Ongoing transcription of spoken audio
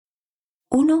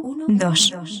1,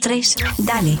 2, 3,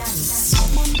 dale.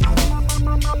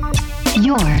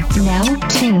 You're now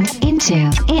tuned into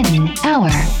In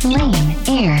Our Lane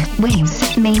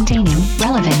Airwaves, maintaining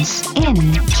relevance in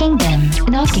Kingdom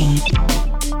Knocking.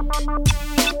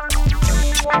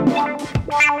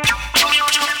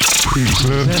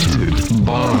 Presented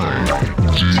by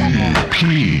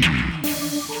GP.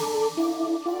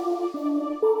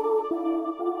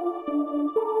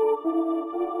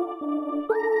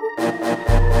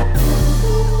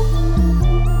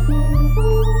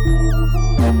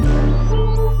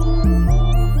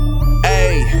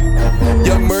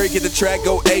 Get the track,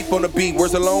 go ape on the beat.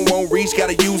 Words alone won't reach,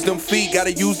 gotta use them feet,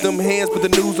 gotta use them hands, put the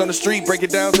news on the street, break it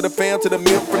down to the fam, to the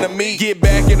milk from the meat. Get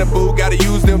back in the booth, gotta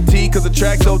use them teeth, cause the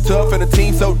track so tough and the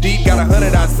team so deep. Got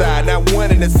 100 outside, not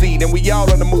one in the seat, and we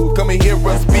all on the move. Come and hear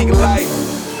us speak life.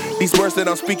 These words that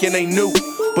I'm speaking ain't new,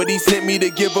 but he sent me to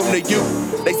give them to you.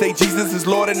 They say Jesus is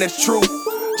Lord and that's true.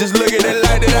 Just look at that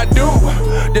light that I do.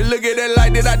 Then look at that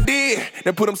light that I did.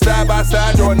 Then put them side by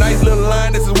side, draw a nice little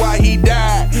line. This is why he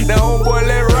died. Now homeboy,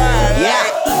 let ride. Yeah.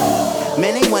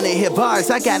 Man, they wanna hear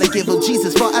bars, I gotta give them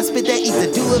Jesus. For I spit that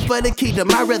ether, do it for the kingdom.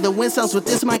 I'd rather win souls with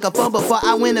this microphone before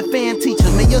I win a fan teacher.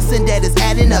 Man, your sin that is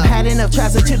adding up, had enough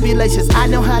trials and tribulations. I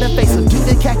know how to face them, do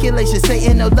the calculations. Say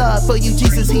ain't no love for you,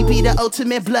 Jesus, he be the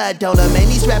ultimate blood donor. Man,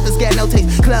 these rappers got no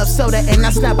taste, club soda, and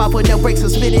I snap off with no brakes. I'm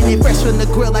spitting it fresh from the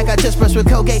grill like I just brushed with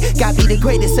Colgate. Got be the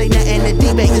greatest, say nothing to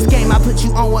debate. This game I put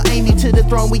you on will aim you to the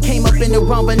throne. We came up in the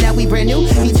wrong, but now we brand new.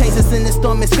 He changed us in the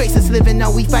storm, his grace is living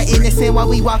on. We fighting the sin while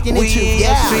we walking in truth.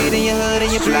 Yeah. Street in your hood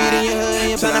and your fly.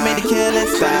 Tryna make the killing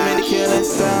style,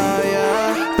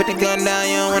 yeah. Put the gun down,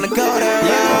 you don't wanna go there,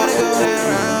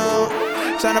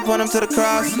 Tryna put him to the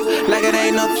cross like it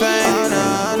ain't no thing,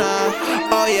 no.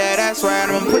 Oh yeah, that's right,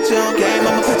 I'ma put you on game,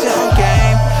 I'ma put you on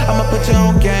game. I'ma put you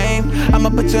on game, I'ma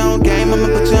put you on game, I'ma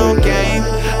put you on game,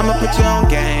 I'ma put you on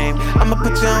game, I'ma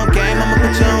put you on game, I'ma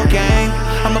put you on game,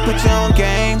 I'ma put you on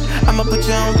game, I'ma put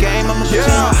you on game, I'ma put you on game, I'ma put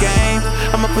you on game,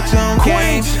 I'ma put you on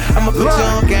game, I'ma put you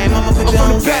on game. I'm from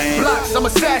the back blocks, I'm a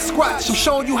Sasquatch. I'm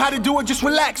showing you how to do it, just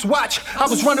relax, watch. I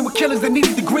was running with killers that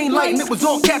needed the green light, and it was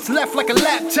all caps left like a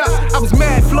laptop. I was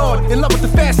mad flawed, in love with the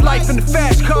fast life and the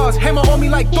fast cars. Hammer on me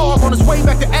like Thor, on his way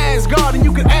back to Asgard. And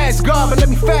you can ask God, but let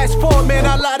me fast forward, man,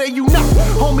 I lie to you not.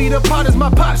 Homie, the pot is my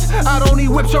pops. I don't need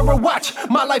whips or a watch.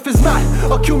 My life is not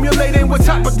accumulating what's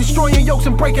hot, but destroying yokes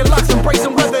and breaking locks,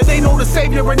 embracing whether they know the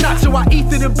savior or not. So I eat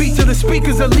to the beat till the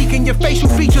speakers are leaking. Your facial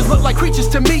features look like creatures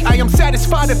to me. I am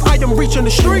satisfied if I am reaching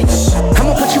the streets.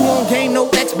 I'ma put you on game, no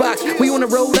Xbox. We on the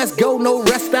road, let's go, no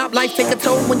rest stop. Life take a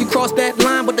toll when you cross that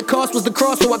line, but the cost was the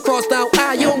cross, so I crossed out.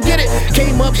 You don't get it.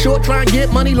 Came up short, try and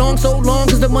get money long, so long,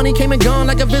 cause the money came and gone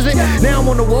like a visit. Now I'm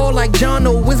on the wall like John,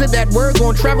 no wizard. That word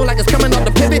gon' travel like it's coming off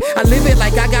the pivot. I live it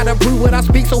like I gotta prove what I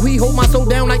speak, so he hold my soul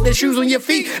down like the shoes on your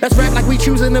feet. Let's rap like we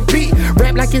choosing a beat,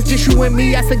 rap like it's just you and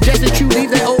me. I suggest that you leave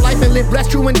that old life and live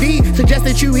blessed, true indeed. Suggest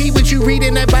that you heed what you read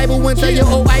in that Bible and tell your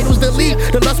old idols to leave.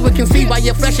 The lust will conceive by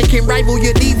your flesh, it can rival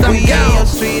your deeds. I'm we down. in your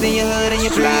street in your hood and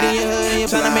your fly.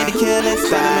 Tryna make the killing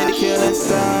style,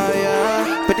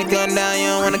 yeah. Put the gun down, you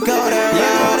don't wanna go there,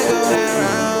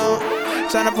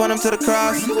 Tryna put him to the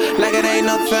cross like it ain't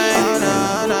no thing,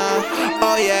 no.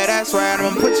 Oh yeah, that's right,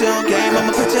 I'ma put you on game,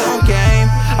 I'ma put you on game,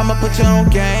 I'ma put you on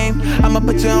game, I'ma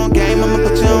put you on game, I'ma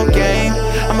put you on game,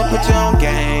 I'ma put you on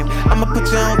game, I'ma put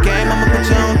you on game, I'ma put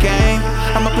you on game,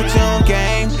 I'ma put you on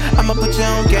game, I'ma put you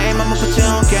on game, I'ma put you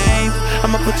on game,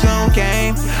 I'ma put you on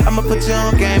game, I'ma put you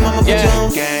on game, I'ma put you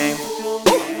on game.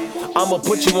 I'ma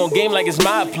put you on game like it's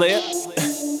my player.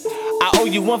 I owe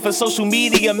you one for social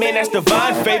media, man, that's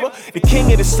divine favor. The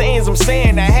king of the sayings, I'm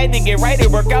saying I had to get right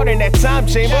and work out in that time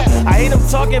chamber. I hate him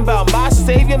talking about my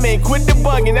savior, man, quit the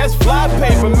bugging, that's fly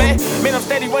paper, man. Man, I'm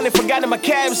steady running, forgotten my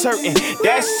calves hurting.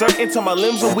 That's certain, till my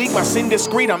limbs are weak, my sin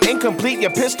discreet, I'm incomplete.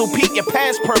 Your pistol peak, your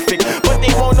past perfect, but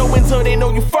they won't know until they know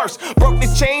you first. Broke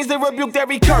the chains, they rebuked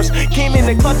every curse. Came in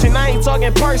the clutch and I ain't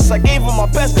talking purse. I gave him my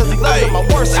best cause he loved my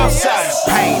worst outside.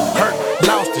 Pain, hurt,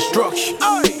 loss, destruction,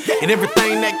 and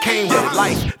everything that came with it.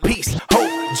 Life, peace, hope,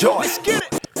 joy. Let's get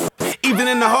it. Even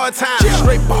in the hard times,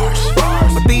 straight bars.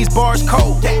 But these bars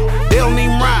cold, they don't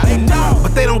even rhyme.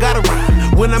 But they don't gotta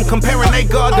rhyme. When I'm comparing they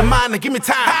God to mine, now give me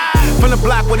time. From the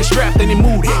block where they strapped and they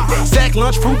moved it. Sack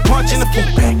lunch, fruit punch in the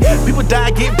food bag. People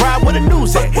die, get bribed where the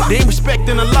news at. They ain't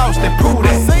respecting the laws that prove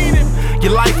that.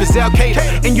 Your life is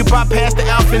Al-Qaeda, and you bypass the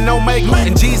Alpha and Omega.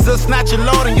 And Jesus not your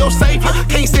Lord and your Savior.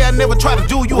 Can't say I never try to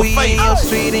do you a favor. We in your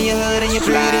street in your hood and your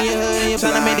fly.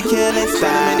 Tryna make the killing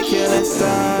style,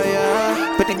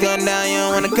 yeah. Put the gun down, you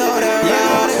don't wanna go there,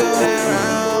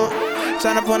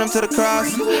 tryna point him to the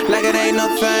cross, like it ain't no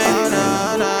thing.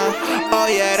 Oh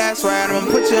yeah, that's right. I'ma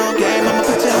put you on game. I'ma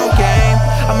put you on game.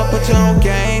 I'ma put you on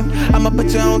game. I'ma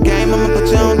put you on game. I'ma put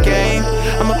you on game.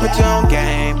 I'ma put you on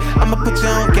game. I'ma put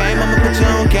you on game. I'ma put you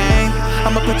on game. I'ma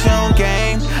put you on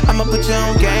game. I'ma put you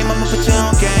on game. I'ma put you on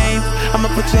game. I'ma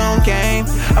put you on game.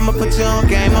 I'ma put you on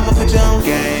game. I'ma put you on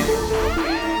game.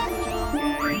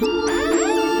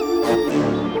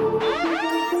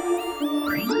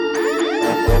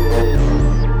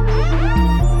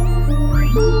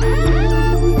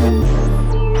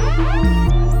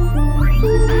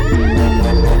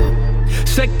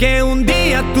 Sé que un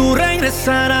día tú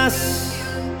regresarás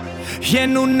y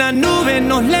en una nube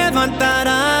nos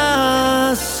levantarás.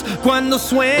 Cuando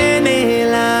suene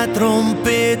la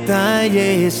trompeta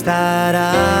y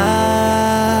estarás.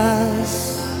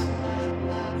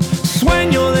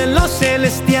 Sueño de lo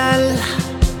celestial,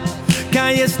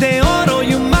 calles de oro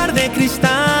y un mar de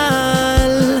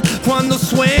cristal. Cuando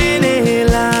suene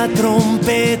la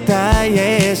trompeta y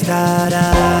estarás.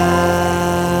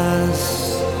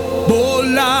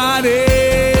 Volaré,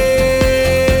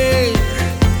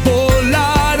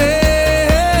 volaré,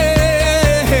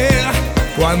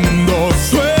 cuando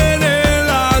suene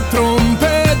la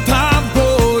trompeta,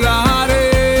 volaré,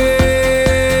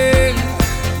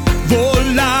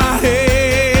 volaré,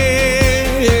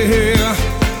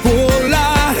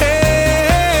 volaré,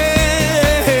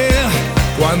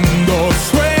 cuando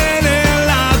suene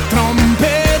la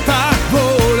trompeta,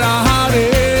 volaré.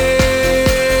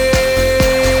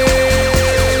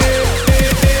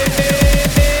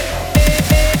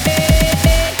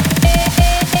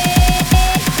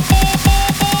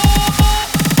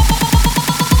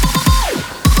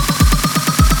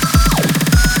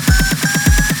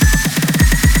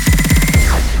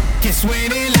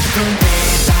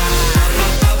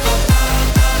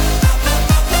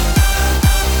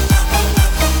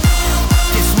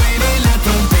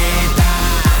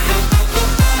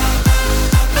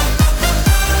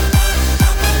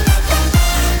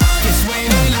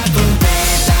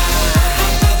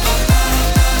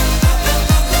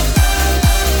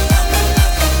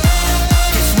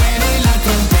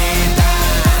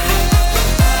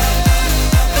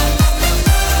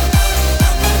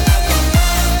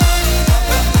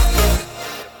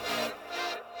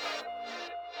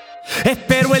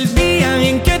 Espero el día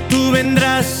en que tú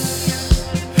vendrás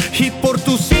y por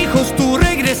tus hijos tú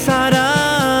regresarás.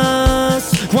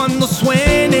 Cuando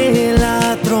suene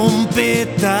la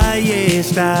trompeta y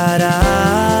estarás.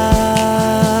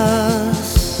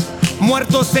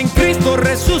 Muertos en Cristo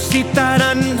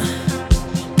resucitarán,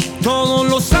 todos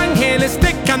los ángeles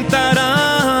te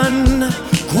cantarán.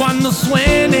 Cuando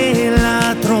suene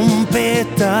la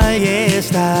trompeta y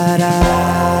estarás.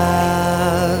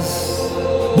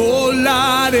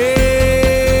 Volaré,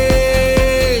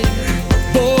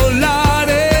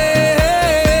 volaré,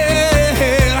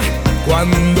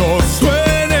 cuando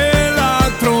suene la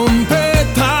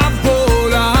trompeta,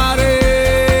 volaré,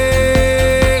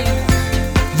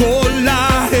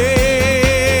 volaré,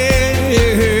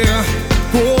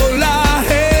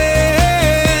 volaré,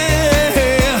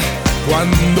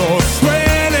 cuando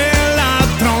suene la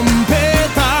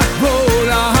trompeta,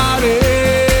 volaré.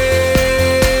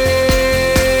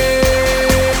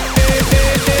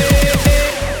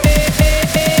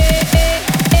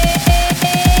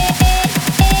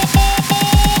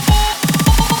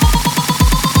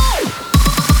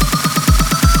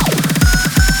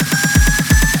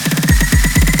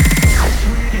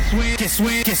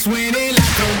 Que suene la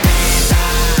trompeta.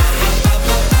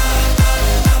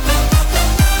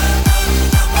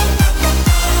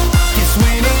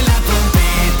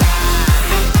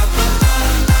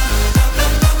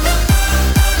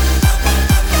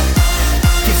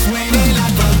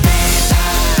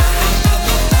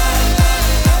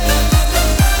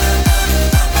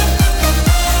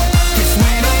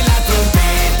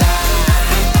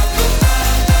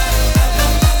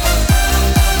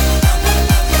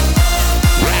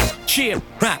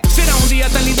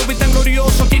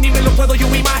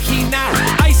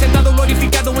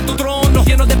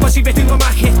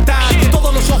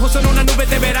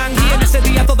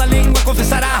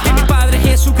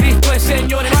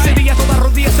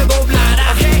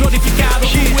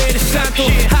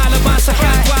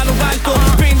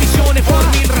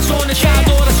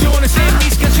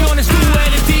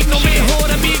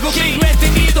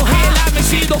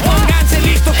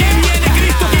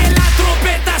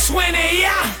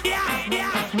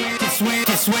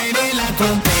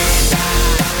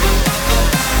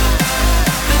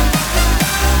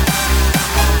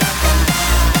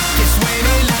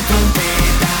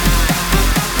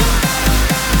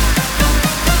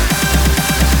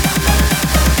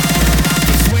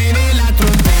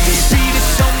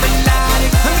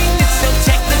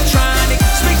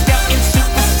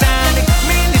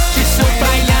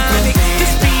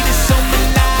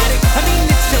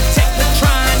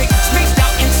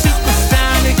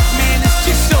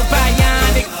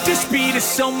 is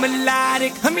so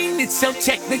melodic. I mean, it's so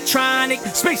technotronic.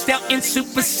 Spaced out and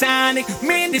supersonic.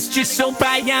 Man, it's just so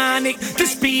bionic. The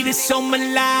speed is so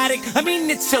melodic. I mean,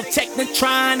 it's so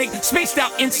technotronic. Spaced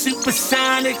out and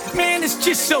supersonic. Man, it's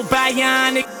just so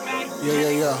bionic.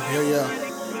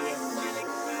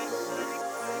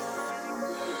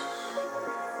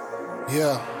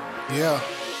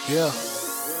 Yeah.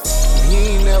 If he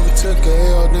ain't never took a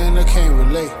L, then I can't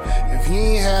relate. If he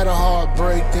ain't had a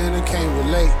heartbreak, then I can't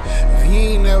relate. If he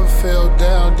ain't never fell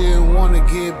down, didn't wanna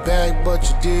get back, but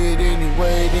you did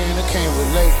anyway, then I can't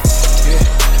relate.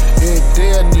 Every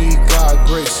day I need God's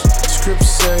grace. Scripture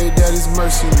say that His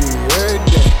mercy new every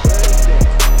day.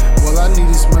 Well, I need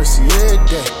His mercy every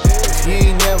day. If he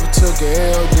ain't never took a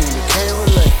L, then I can't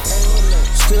relate.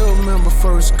 Still remember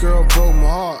first girl broke my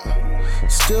heart.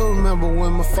 Still remember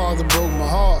when my father broke my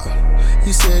heart.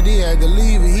 He said he had to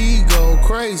leave it, he'd go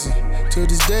crazy. To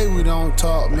this day we don't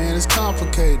talk, man, it's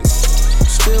complicated.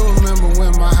 Still remember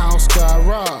when my house got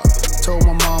robbed. Told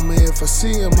my mama if I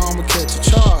see him, I'ma catch a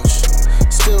charge.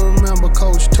 Still remember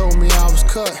coach told me I was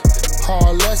cut.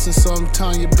 Hard lesson,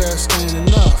 sometimes your best ain't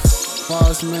enough.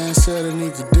 Wise man said I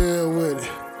need to deal with it.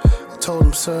 I told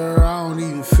him, sir, I don't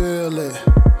even feel it.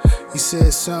 He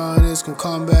said, son, it's gonna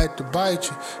come back to bite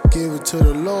you. Give it to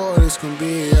the Lord, it's gonna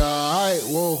be alright.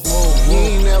 Whoa. If he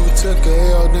ain't never took a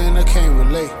L, then I can't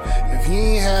relate. If he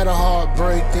ain't had a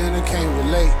heartbreak, then I can't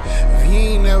relate. If he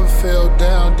ain't never fell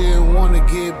down, didn't wanna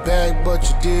get back, but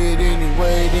you did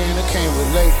anyway, then I can't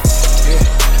relate.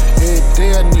 Every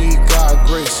day I need God's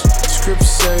grace. Scripture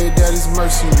say that His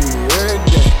mercy new every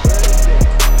day.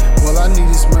 Well, I need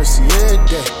His mercy every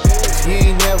day. If he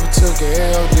ain't never took a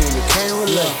L, then I can't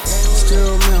relate.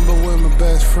 Still remember when my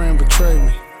best friend betrayed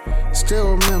me.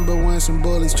 Still remember when some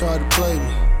bullies tried to play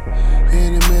me.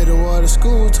 In the middle of the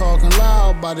school, talking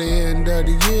loud. By the end of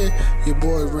the year, your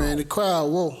boy ran the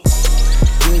crowd. Whoa.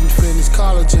 Didn't finish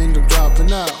college, ended up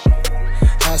dropping out.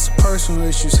 Had some personal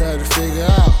issues, had to figure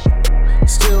out.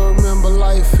 Still remember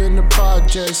life in the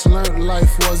projects. Learned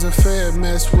life wasn't fair,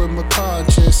 messed with my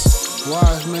conscience.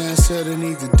 Wise man said I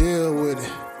need to deal with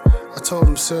it. I told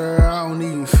him, sir, I don't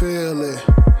even feel it.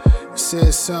 He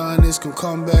said, son, it's gonna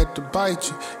come back to bite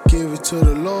you. Give it to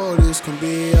the Lord, it's gonna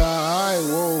be alright.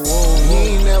 Whoa. If he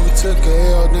ain't never took a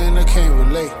L, then I can't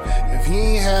relate. If he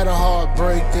ain't had a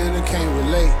heartbreak, then I can't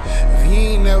relate. If he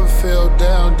ain't never fell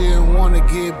down, didn't wanna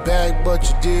get back, but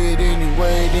you did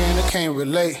anyway, then I can't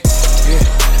relate.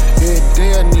 Every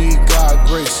day I need God's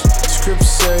grace. Scripture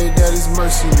say that His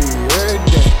mercy new every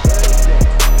day.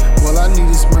 Well, I need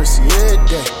His mercy every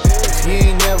day. If he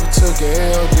ain't never took a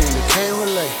L, then I can't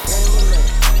relate.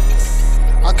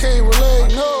 I can't relate,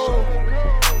 no.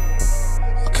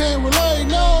 I can't relate,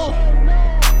 no.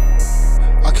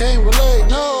 I can't relate,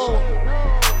 no.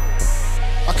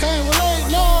 I can't relate,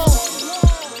 no.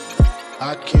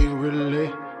 I can't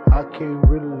relate. I can't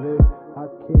relate. I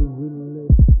can't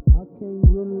relate. I can't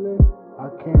relate. I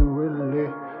can't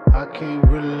relate. I can't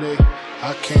relate.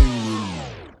 I can't relate.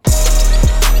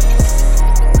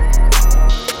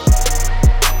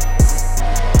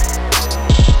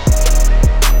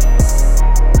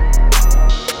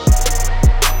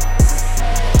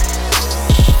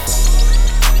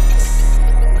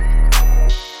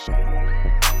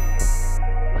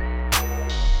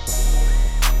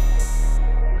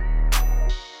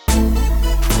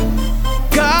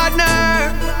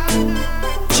 Gardner,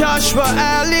 Joshua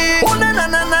Ali. Oh na na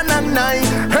na na na na.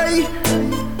 Hey.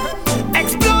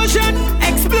 Explosion,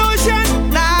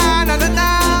 na na na na.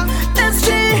 SG,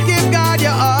 give God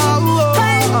your all.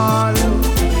 Hey.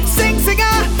 Sing,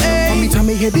 singer, hey.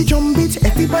 Tommy hear the drum beat,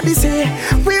 everybody say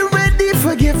we ready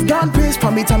for give God praise.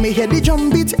 Tommy hear the drum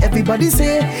beat, everybody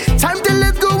say time to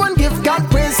let go and give God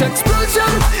praise. Explosion,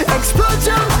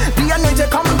 the energy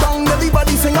come down,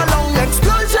 everybody sing along.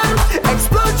 Explosion,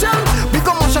 we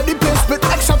gon' mash up the place with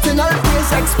exceptional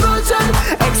praise. Explosion,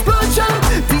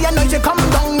 the energy come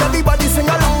down, everybody sing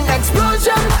along.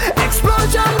 Explosion,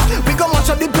 we gon' mash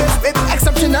up the place with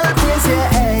exceptional praise.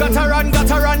 Yeah,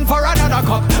 gotta run for another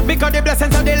cup, because the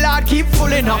blessings of the Lord keep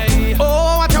filling up.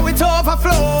 Oh, watch how it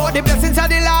overflow. The blessings of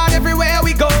the Lord everywhere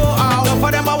we go. Oh,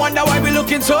 for them I wonder why we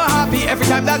looking so happy. Every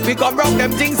time that we come round,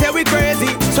 them things say we crazy.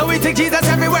 So we take Jesus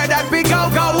everywhere that we go.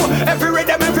 Every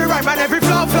rhythm, every rhyme and every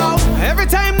flow. Every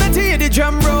time that you hear the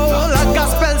drum roll, a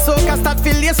gospel soca start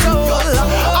fill your soul.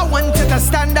 I want you to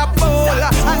stand up bold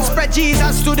and spread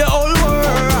Jesus to the whole world.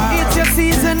 It's your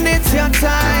season, it's your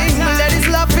time. Let His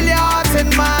love fill your heart and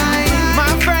mind. My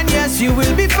friend, yes, you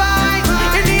will be fine.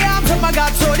 In the arms of my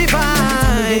God so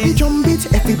divine. The drum beat,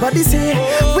 everybody say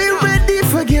we ready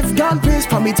for give God praise.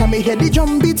 Tommy hear the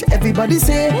drum beat, everybody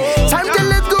say time to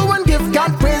let go and give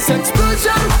God praise. Explosion,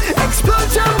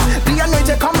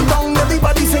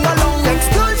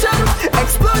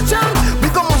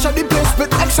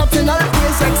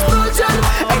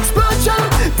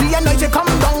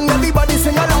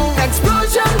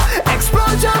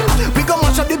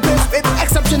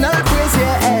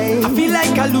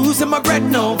 juice in my bread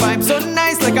now. Vibe so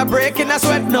nice like a break in a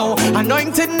sweat now.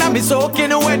 Anointed and me soaking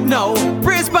wet now.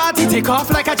 Praise party take off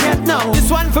like a jet now.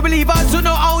 This one for believers who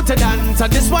know how to dance,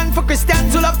 and this one for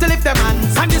Christians who love to lift their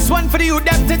hands, and this one for the youth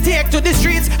them to take to the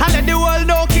streets and let the world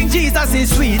know King Jesus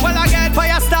is sweet. Well, I get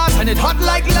fire stars and it hot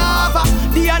like lava.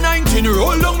 The anointing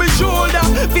roll on my shoulder.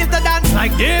 Feel the dance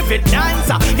like David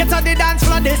dancer. Get on the dance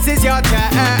floor, this is your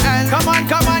turn. Come on,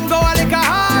 go a little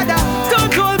harder.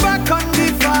 Don't hold back on the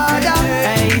Father.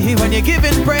 Hey, when you're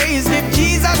giving praise, lift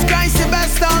Jesus Christ the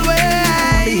best always.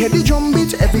 We hear the drum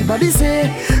beat, everybody say,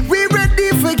 we ready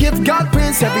for give God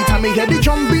praise. Every time we hear the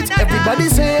drum beat, everybody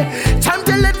say, time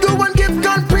to let go and give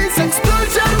God praise.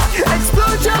 Explosion,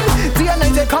 explosion. The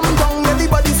anointing come down,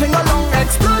 everybody sing along.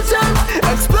 Explosion,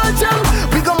 explosion.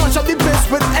 We gon' mash up the place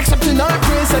with exceptional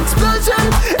praise. Explosion,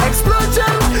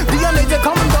 explosion. The anointing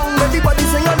come down, everybody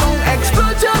sing along.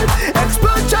 Explosion,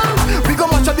 explosion. We gon'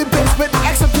 mash up the place with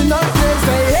exceptional praise.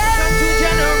 Hey,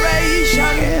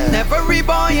 generation, every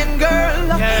boy and girl,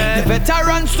 the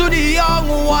veterans to the young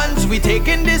ones, we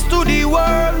taking this to the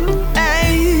world.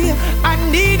 Hey, I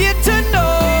need you to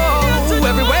know,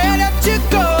 everywhere that you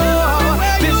go,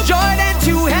 this joy that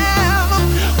you have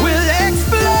will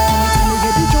explode.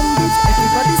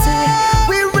 Everybody say,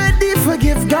 we ready for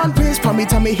give God praise. For me,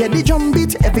 time me hear the drum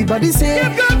beat, everybody say,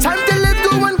 time to let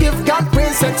go and give God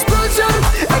praise. Explosion,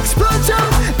 explosion.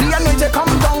 The anointing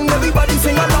come down, everybody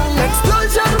sing along.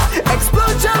 Explosion,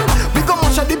 explosion. We gon'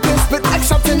 mash up the place with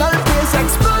exceptional praise.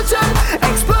 Explosion,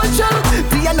 explosion.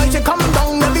 The anointing come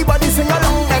down, everybody sing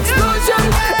along. Explosion,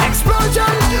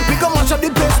 explosion. We gon' mash up the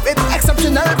place with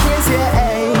exceptional praise. Yeah,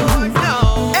 hey.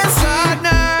 No, it's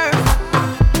Gardner,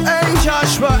 hey,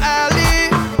 Joshua Ali.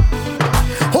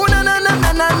 Oh na na na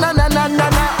na na na na na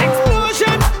na.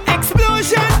 Explosion,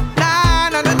 explosion. Na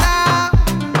na na na.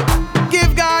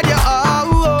 Give God your all.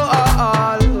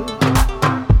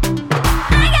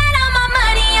 I got all my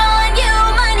money on you,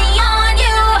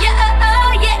 yeah,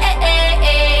 oh yeah.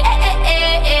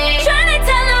 Tryna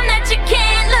tell them that you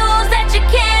can't lose,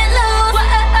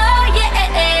 oh yeah.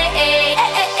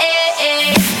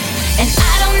 And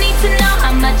I don't need to know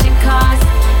how much it costs.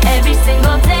 Every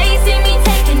single day, see me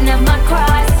taking up my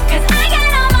cross. 'Cause I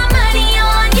got all my money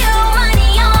on you,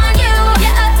 yeah,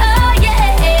 oh yeah.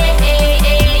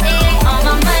 All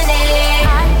my money.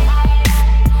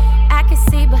 I can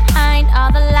see behind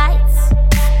all the lights,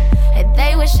 and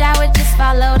they wish I would just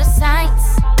follow the signs.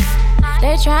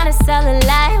 They're trying to sell a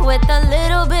lie with a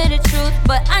little bit of truth,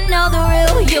 but I know the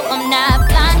real you, I'm not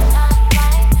blind.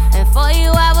 And for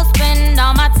you I will spend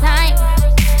all my time,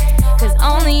 'cause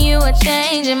only you are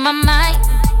changing my mind.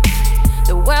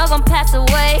 The world gon' pass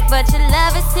away, but your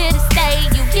love is here to stay.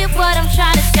 You get what I'm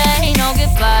trying to say, no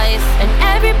goodbyes. And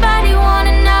everybody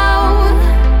wanna know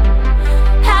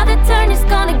how the turn is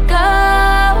gonna go.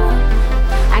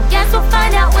 I guess we'll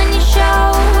find out when you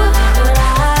show.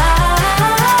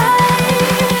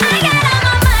 But I got all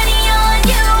my money on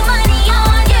you, yeah.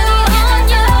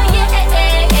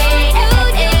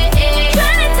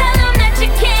 Tryna tell them that you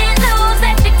can't lose,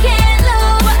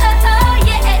 oh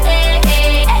yeah.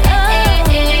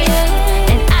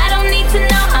 And I don't need to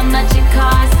know how much it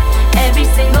costs. Every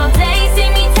single day, see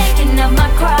me taking up my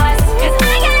cross. 'Cause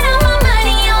I got all my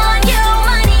money on you,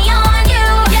 yeah,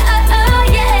 oh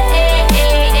yeah.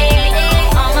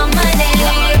 All my money.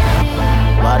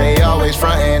 Why they always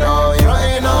frontin' on you?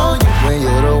 When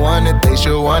you're the one that they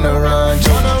should wanna run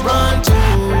to.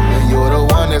 When you're the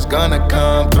one that's gonna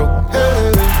come through.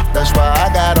 Hey, that's why I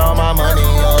got all my money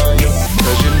on you.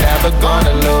 'Cause you're never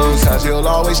gonna lose, 'cause he'll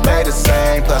always stay the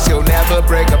same. Plus he'll never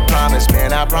break a promise,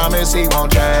 man, I promise he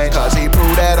won't change. 'Cause he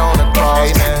proved that on the cross,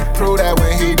 amen. Prove that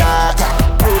when he died,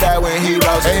 prove that when he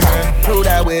rose, amen. Prove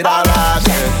that with our lives,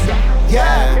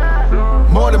 yeah.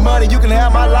 More than money, you can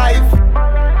have my life.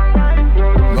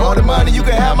 More than money, you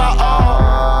can have my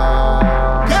all.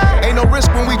 Yeah. Ain't no risk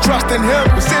when we trust in him.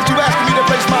 But since you asking me to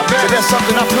place my bet, that's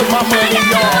something I put my money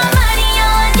on.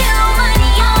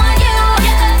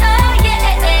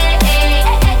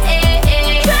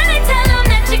 Tryna tell them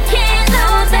that you can't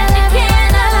lose, oh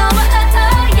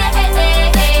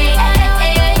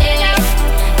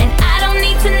yeah. And I don't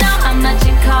need to know how much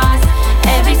it costs.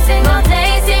 Every single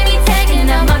day, see me taking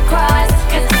up my cross.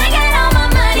 'Cause I got all my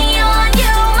money on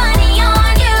you,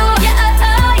 yeah,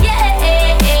 oh yeah.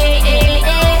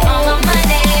 All my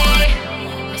money.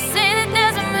 They say that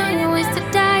there's a million ways to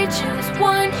die. Choose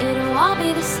one, it'll all be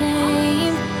the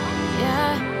same.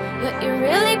 Yeah, but you're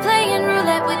really playing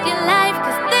roulette with your life.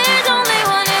 'Cause there's only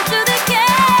one into the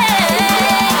game.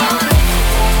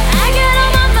 I got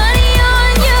all my money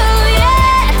on you,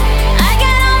 yeah. I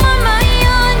got all my money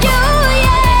on you,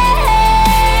 yeah.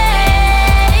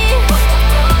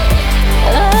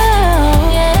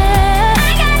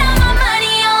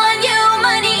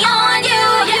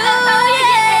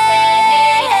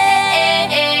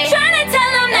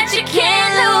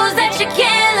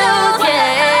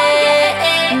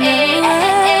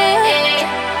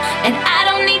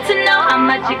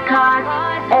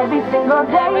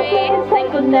 every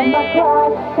single day.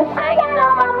 'Cause I got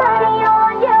all my money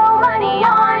on you,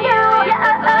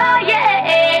 yeah,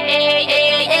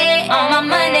 all my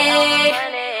money.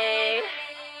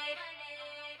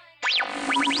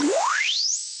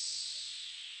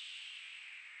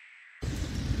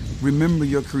 Remember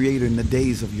your Creator in the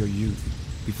days of your youth,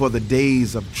 before the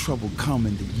days of trouble come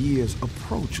and the years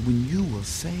approach, when you will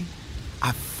say,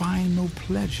 I find no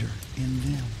pleasure in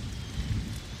them.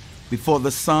 Before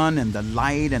the sun and the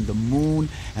light and the moon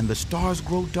and the stars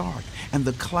grow dark and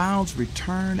the clouds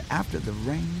return after the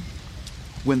rain,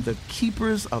 when the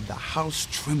keepers of the house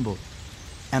tremble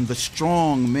and the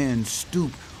strong men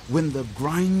stoop, when the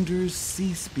grinders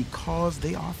cease because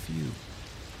they are few,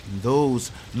 and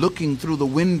those looking through the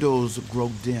windows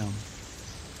grow dim,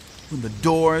 when the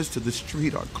doors to the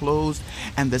street are closed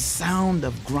and the sound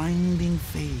of grinding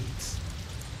fades,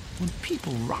 when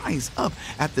people rise up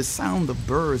at the sound of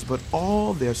birds but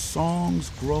all their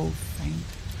songs grow faint,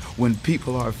 when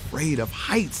people are afraid of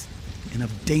heights and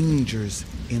of dangers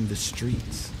in the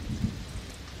streets,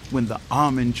 when the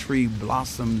almond tree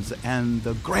blossoms and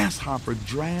the grasshopper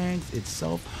drags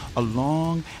itself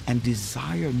along and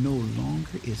desire no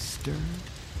longer is stirred,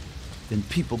 then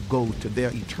people go to their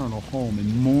eternal home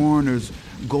and mourners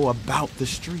go about the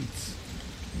streets.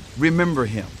 Remember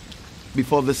him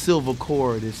before the silver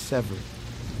cord is severed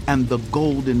and the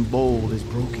golden bowl is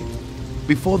broken,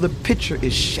 before the pitcher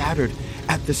is shattered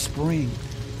at the spring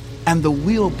and the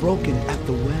wheel broken at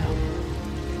the well,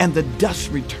 and the dust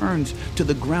returns to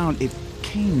the ground it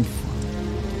came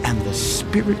from, and the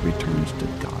spirit returns to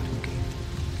God who gave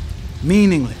it.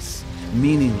 Meaningless,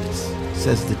 meaningless,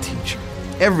 says the teacher.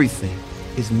 Everything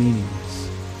is meaningless.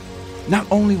 Not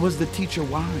only was the teacher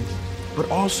wise, but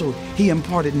also he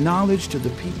imparted knowledge to the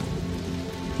people.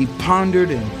 He pondered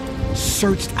and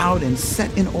searched out and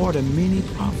set in order many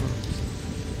proverbs.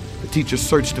 The teacher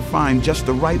searched to find just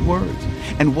the right words,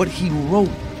 and what he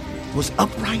wrote was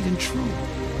upright and true.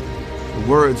 The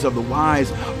words of the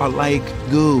wise are like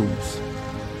goads,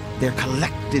 their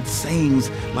collected sayings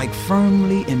like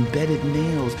firmly embedded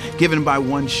nails given by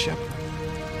one shepherd.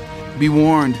 Be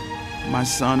warned, my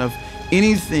son, of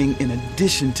anything in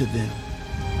addition to them.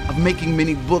 Of making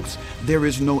many books there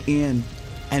is no end,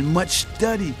 and much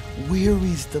study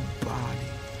wearies the body.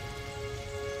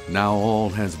 Now all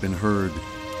has been heard.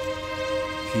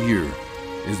 Here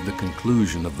is the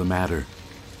conclusion of the matter.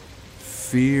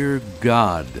 Fear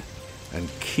God and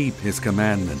keep his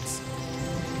commandments.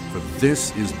 For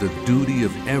this is the duty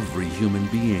of every human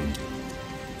being.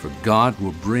 For God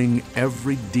will bring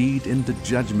every deed into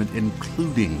judgment,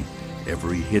 including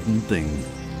every hidden thing,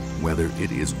 whether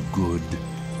it is good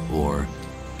or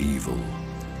evil.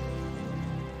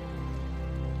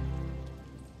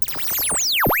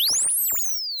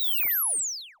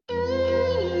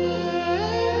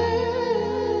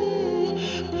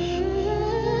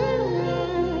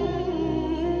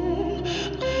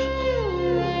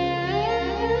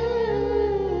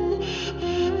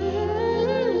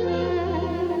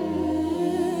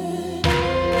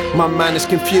 My mind is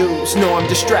confused, no I'm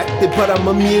distracted, but I'm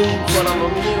amused.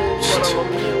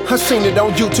 I seen it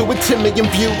on YouTube with 10 million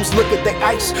views. Look at the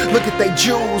ice, look at they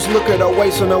jewels. Look at her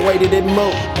waist on the way that it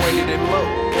move.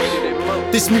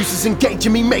 This music's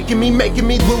engaging me, making me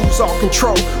lose all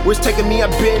control. Where it's taking me,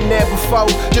 I've been there before.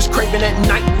 Just craving that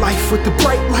nightlife with the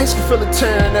bright lights, can feel it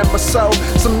tearing at my soul.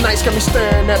 Some nights got me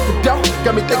staring at the door,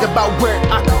 got me thinking about where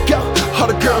I could go. All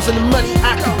the girls and the money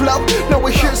I could blow. Now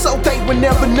we're here so they would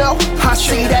never know. I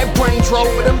see that Range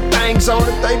Rover with them things on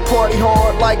it. They party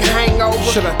hard like hangover.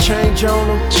 Should I change on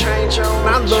them?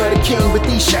 I love the king with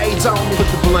these shades on me. Put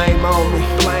the blame on me.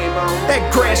 That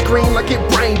grass green like it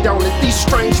rained on it. These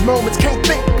strange moments, can't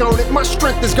think on it. My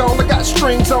strength is gone, I got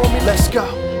strings on me. Let's go.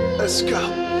 I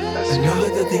know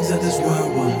that the things of this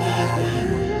world won't last,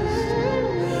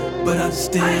 but I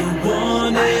still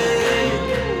want it.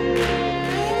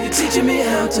 You're teaching me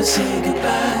how to say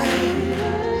goodbye,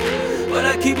 but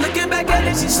I keep looking back at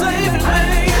it, she's slaving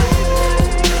me.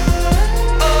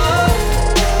 Oh,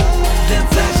 them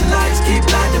flashing lights keep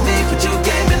blinding me, but you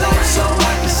gave me light so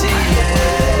I can see it.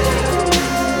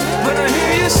 When I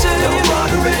hear you say, don't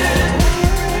water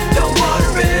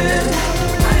it,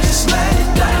 just let it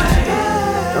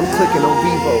die. I'm clicking on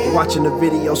Vivo, watching the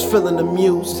videos, feeling the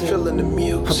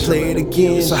music. I play it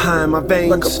again, so high in my veins,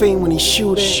 like a fiend when he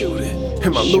shoot it.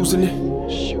 Am I losing it?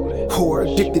 Or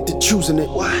addicted to choosing it?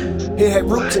 It had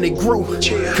roots and it grew.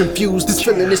 Confused, this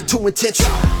feeling is too intense.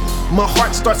 My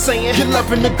heart starts saying, you're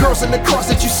loving the girls in the cross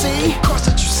that you see.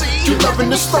 You loving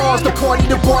the stars, the party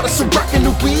that brought us, and rockin'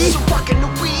 the weed.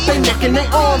 They necking their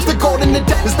arms, the gold in the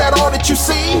deck. Is that all that you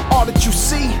see? All that you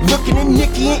see. Looking at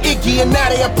Nikki and Iggy, and now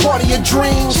they a part of your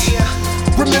dreams.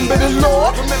 Remember the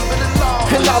Lord,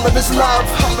 and all of his love.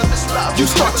 You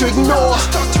start to ignore.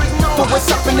 But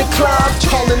what's up in the club?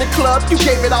 All in the club, you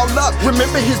gave it all up.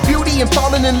 Remember his beauty and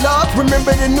falling in love.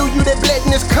 Remember the new you that bled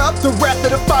in his cup. The wrath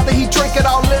of the Father, he drank it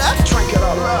all up.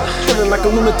 Feeling like a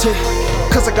lunatic,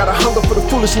 cause I got a hunger for the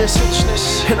foolishness.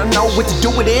 And I know what to do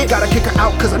with it. Gotta kick her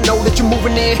out cause I know that you're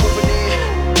moving in.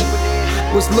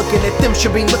 Was looking at them,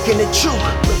 should be looking at you.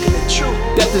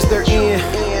 Death is their end.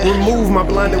 Remove my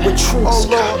blinded with truth. Oh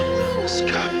Lord.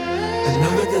 I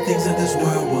know that the things of this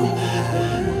world won't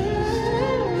last,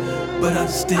 but I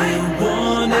still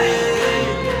want it.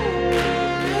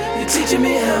 You're teaching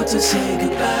me how to say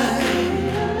goodbye,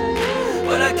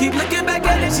 but I keep looking back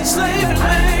at it, she's slaving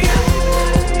me.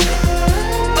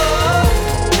 Oh,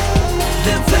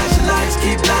 them flashing lights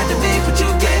keep blinding me, but you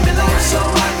gave me life so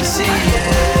I can see it.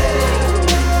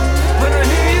 When I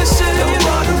hear you say, don't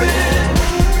water it,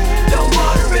 don't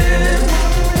water it,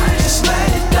 just let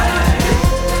it die.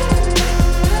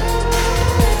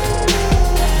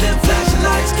 Them flashing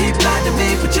lights keep blinding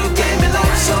me, but you gave me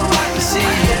life so I can see it.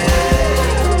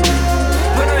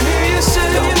 When I hear you say,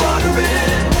 don't water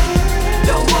it,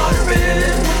 don't water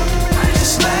it,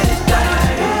 just let it die.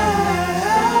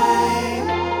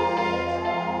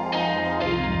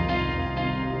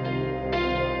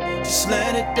 Just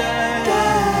let it die.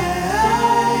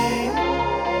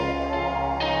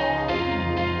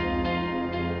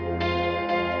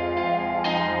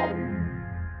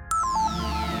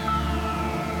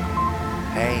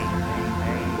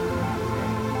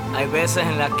 Hay veces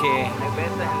en las que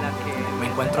me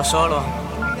encuentro solo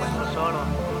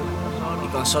y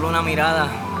con solo una mirada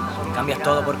cambias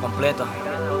todo por completo.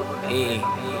 Y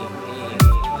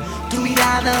tu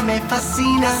mirada me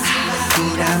fascina,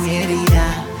 cura mi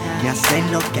herida, me hace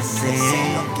enloquecer.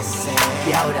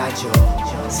 Y ahora yo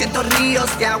siento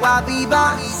ríos de agua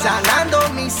viva sanando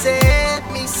mi sed.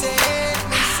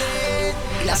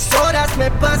 Y las horas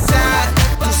me pasan,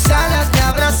 tus alas me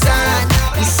abrazan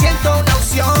y siento una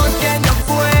unción que no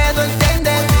puedo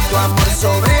entender. Tu amor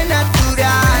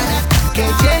sobrenatural que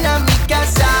llena mi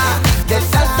casa, del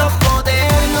santo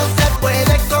poder no se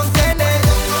puede contener.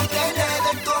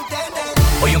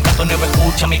 hoy un canto nuevo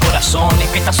escucha mi corazón, es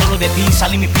que está solo de ti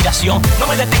sale mi inspiración. No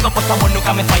me detengo por tu amor,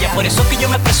 nunca me falla, por eso que yo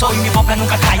me expreso y mi boca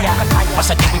nunca calla.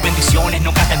 Pasa tiempo y bendiciones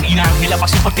nunca terminan, y la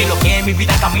pasión por ti lo que en mi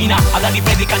vida camina. Hablar y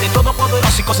predicar de todo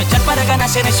poderoso y cosechar para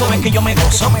ganarse, en eso es que yo me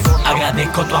gozo.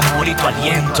 Agradezco tu amor y tu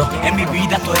aliento, en mi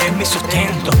vida tú eres mi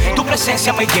sustento. Tu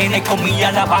presencia me llena y con mi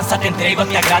alabanza te entrego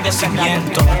este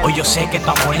agradecimiento. Hoy yo sé que tu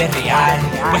amor es real,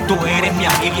 pues tú eres mi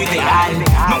amigo ideal.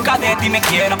 Nunca de ti me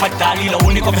quiero apartar y lo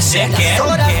único que sé es que las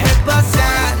horas me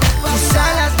pasan, tus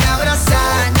alas me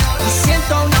abrazan y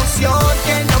siento una unción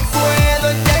que no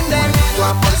puedo entender. Tu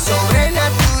amor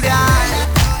sobrenatural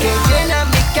que llena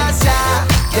mi casa,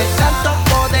 de tanto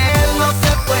poder no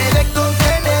se puede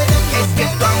contener. Es que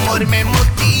tu amor me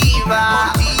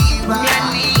motiva, me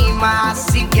anima,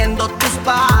 siguiendo tus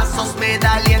pasos me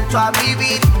da aliento a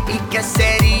vivir. ¿Y qué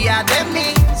sería de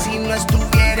mí si no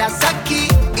estuvieras aquí?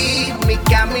 Y mi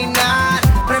caminar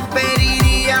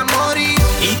preferiría morir.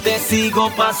 Y te sigo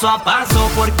paso a paso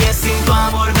porque sin tu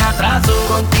amor me atraso.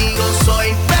 Contigo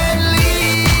soy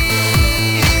feliz.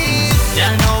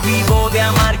 Ya no vivo de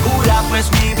amargura,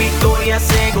 pues mi victoria es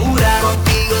segura.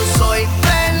 Contigo soy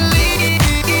feliz.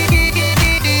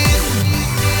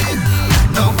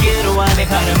 No quiero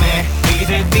alejarme y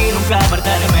de ti nunca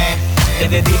apartarme. Te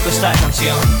dedico esta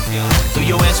canción,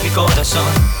 tuyo es mi corazón.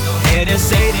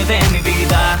 Eres aire de mi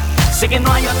vida, sé que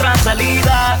no hay otra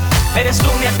salida. Eres tú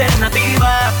mi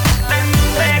alternativa, te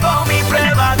entrego mi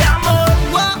prueba de amor.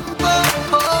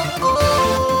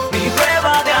 Mi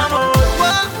prueba de amor.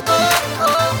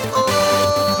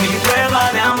 Mi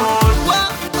prueba de amor.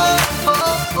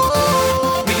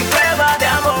 Mi prueba de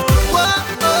amor.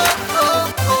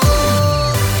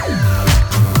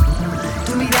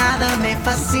 Tu mirada me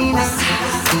fascina,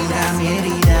 cura mi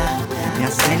herida, me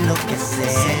hace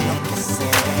enloquecer.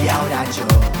 Y ahora yo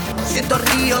siento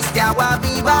ríos de agua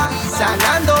viva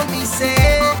sanando mi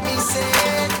sed.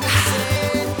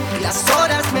 Y las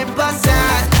horas me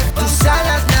pasan, tus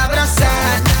alas me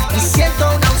abrazan y siento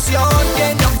una unción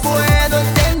que no puedo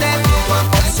entender. Tu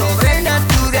amor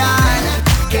sobrenatural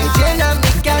que llena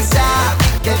mi casa,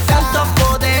 que tanto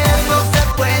poder no se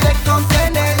puede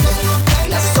contener. Y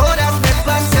las horas me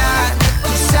pasan,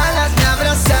 tus alas me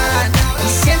abrazan y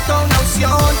siento una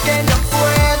unción que no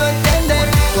puedo entender.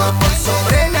 Tu amor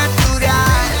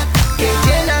sobrenatural que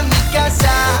llena mi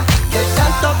casa,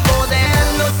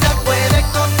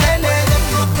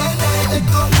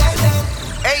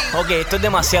 Ok, esto es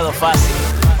demasiado fácil.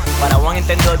 Para buen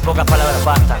entendedor, pocas palabras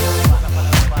bastan.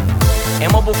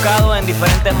 Hemos buscado en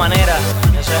diferentes maneras,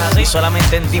 eso es así. Y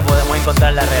solamente en ti podemos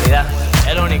encontrar la realidad.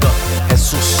 El único,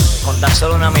 Jesús, con tan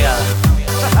solo una mirada.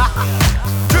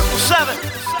 777,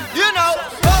 you know.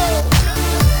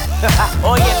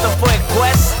 Oye, esto fue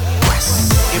Quest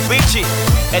y Pichie,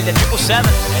 el de 777,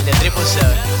 el de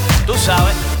 777. Tú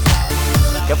sabes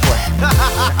qué fue.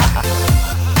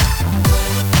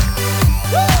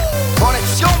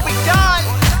 Conexión vital.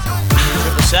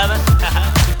 777.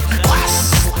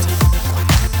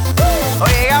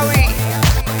 Oye, Gaby,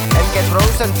 el que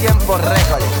produce en tiempo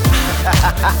récord.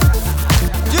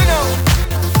 You know.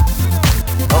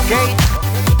 Okay.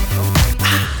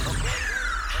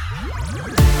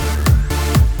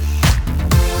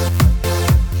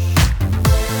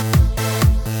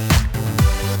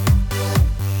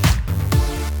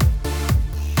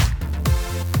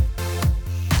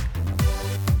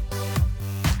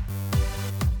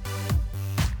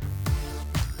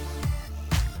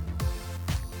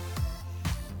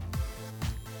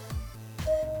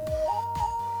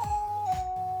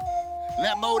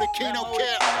 That mode of Keno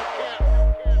cap.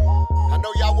 I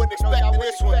know y'all wasn't expecting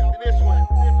this one.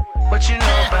 What you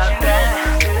know about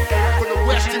that? From the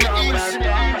west to the east,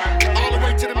 all the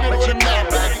way to the middle of the map,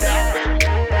 baby.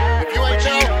 If you ain't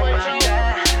know,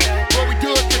 what we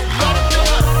do is we let it do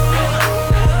it.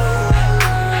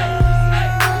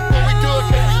 What we do is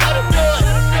we let it do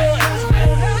it.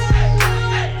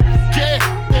 Yeah,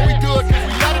 what we do is we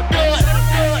let it do it.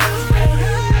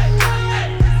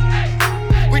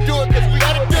 We do it cause we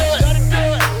gotta do it.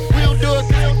 We don't do it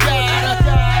cause we gotta.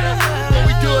 What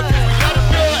we do it cause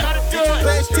we gotta do it.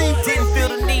 First team didn't feel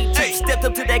the need to. Stepped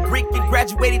up to that Greek and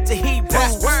graduated to Hebrew.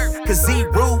 Cause he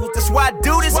rules, that's why I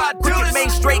do this. Quick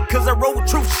made straight cause I roll with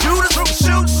truth shooters.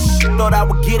 Thought I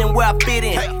would get in where I fit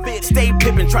in. Stay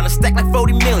pippin', tryna stack like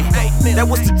 40 million. That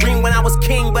was the dream when I was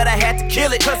king, but I had to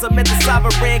kill it. Cause I met the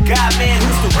sovereign God, man,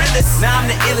 who's the realest. Now I'm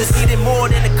the illest, needed more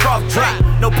than a cough drop.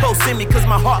 No pulse in me cause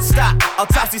my heart stopped.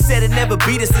 Autopsy said it never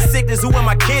beat us. The sickness, who am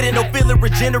I kidding? No feeling,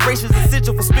 regeneration's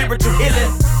essential for spiritual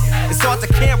healing. It's hard to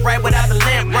camp right without the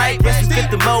lamp, right? Guess we fit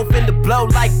the mo, finna blow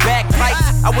like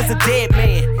backpipes. I was a dead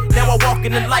man, now I walk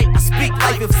in the light. I speak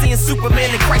life of seeing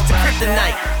Superman and Christ the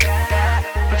kryptonite.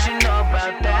 What you know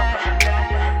about that?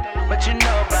 What you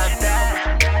know about that?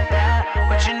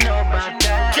 What you know about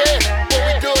that? Yeah, what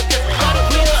we do it cause we let it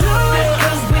do it.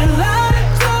 Cause we let it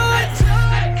do it.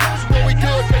 What we do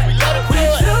it cause we let it do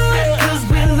it. Cause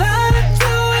we let it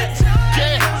do it.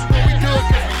 Yeah, what we do it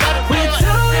cause we let it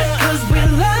do it. Cause we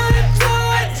let it do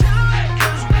it.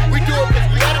 We do it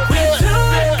cause we let it do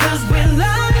it. Cause we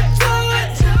let it do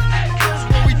it.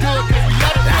 What we do it cause we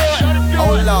let it do it.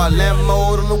 Oh Lord, lamp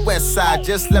mode on the west side.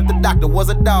 Just left the doctor, was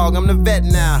a dog, I'm the vet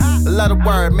now. A lot of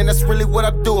word, man, that's really what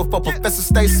I do it for. Professor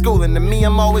stay schooling, and me,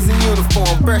 I'm always in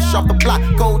uniform. Fresh off the block,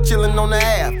 cold chillin' on the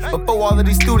Ave. Before all of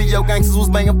these studio gangsters was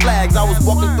banging flags, I was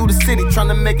walking through the city, trying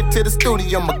to make it to the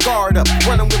studio. My guard up,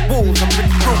 running with wolves, I'm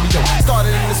Ricky Rubio.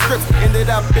 Started in the scripts, ended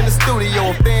up in the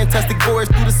studio. A fantastic voice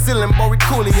through the ceiling, boy,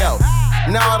 Coolio.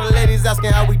 Now all the ladies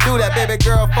asking how we do that. Baby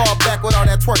girl, fall back with all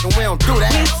that twerking, we don't do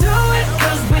that. We do it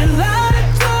cause we let it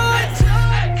do it.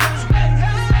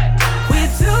 We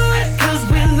do it cause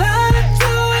we let it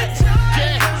do it.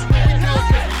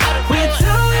 We do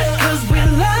it cause we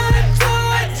let it do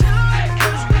it.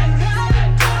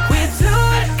 We do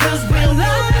it cause we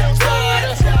let it do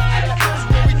it.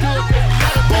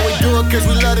 What we do it cause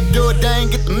we let it do it, they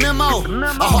ain't get the memo.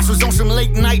 Our hearts was on some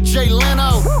late night Jay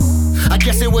Leno. I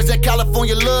guess it was that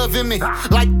California love in me.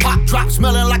 Like pop drop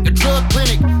smelling like a drug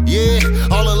clinic. Yeah,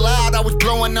 all aloud I was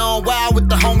blowing on wild with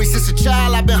the homies since a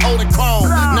child. I've been holding chrome.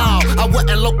 No, I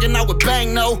wasn't looking, I would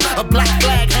bang no. A black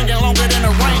flag hanging longer than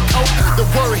a raincoat. The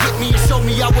word hit me and showed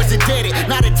me I was indebted.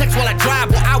 Not a text while I drive,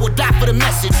 but I would die for the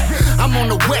message. I'm on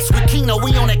the west with Keno,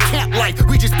 we on that camp life.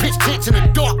 We just pitch tents in the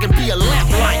dark and be a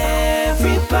lamplight.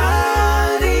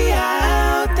 Everybody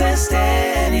out there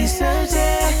steady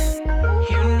searching.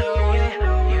 You know it,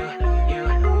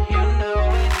 you know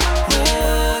it.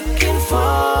 Looking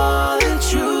for the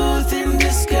truth and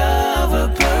discover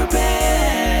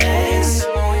purpose.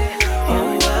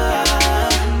 Oh,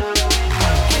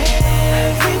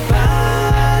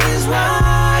 everybody's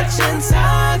watching,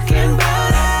 talking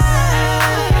about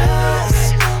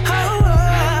us.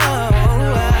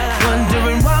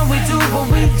 Wondering why we do what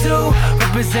we do.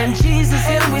 Represent Jesus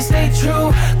and we stay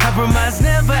true. Compromise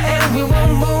never and we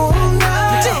won't move. No.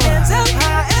 Put your hands up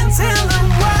high and tell them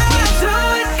why. We do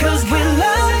it cause we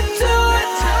love to do it.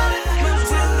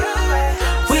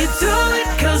 We do it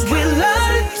cause we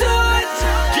love to do it.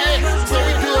 Yeah, so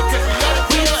we do it cause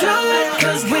we let it do it. We do it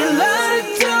cause we love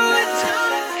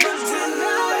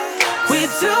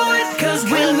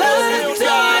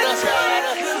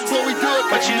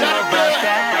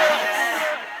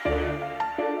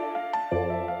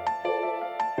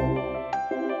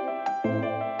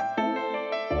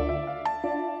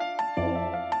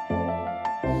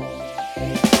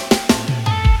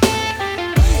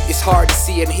It's hard to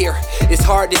see in here, it's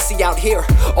hard to see out here.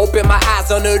 Open my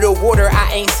eyes under the water,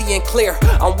 I ain't seeing clear.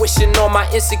 I'm wishing all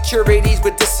my insecurities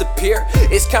would disappear.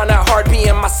 It's kinda hard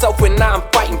being myself when I'm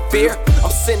fighting fear.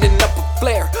 I'm sending up a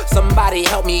flare, somebody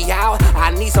help me out. I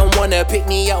need someone to pick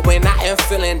me up when I am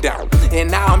feeling down.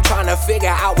 And now I'm trying to figure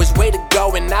out which way to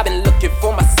go. And I've been looking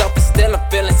for myself, but still I'm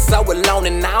feeling so alone.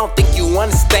 And I don't think you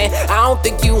understand, I don't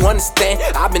think you understand.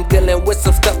 I've been dealing with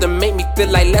some stuff that make me feel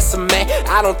like less of a man.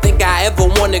 I don't think I ever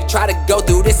wanna try to go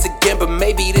through this again, but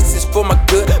maybe this is for my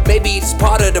good, maybe it's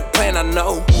part of the plan, I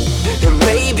know. And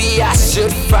maybe I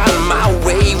should find my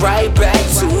way right back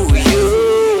to you.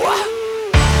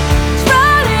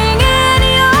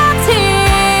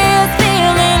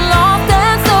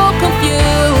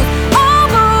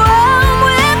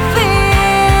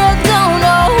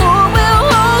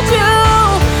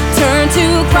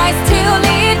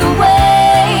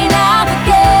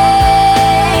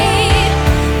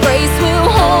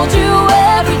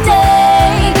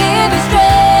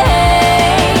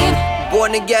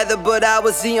 Together, but I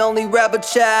was the only rebel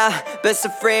child. Best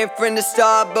of friend from the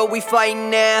start, but we fighting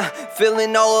now.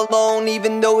 Feeling all alone,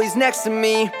 even though he's next to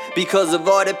me. Because of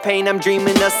all the pain, I'm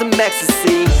dreaming of some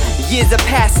ecstasy. Years have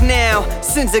passed now,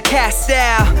 sins are cast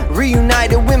out.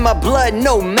 Reunited with my blood,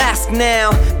 no mask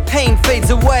now. Pain fades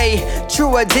away,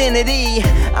 true identity.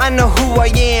 I know who I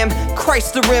am,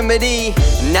 Christ the remedy.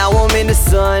 Now I'm in the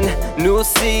sun, new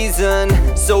season.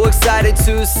 So excited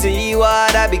to see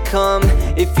what I become.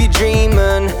 If you're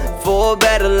dreaming for a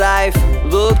better life,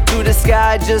 look to the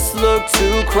sky, just look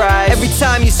to Christ. Every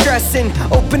time you're stressing,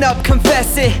 open up,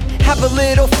 confess it. Have a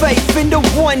little faith in the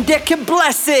one that can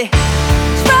bless it.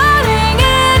 Drowning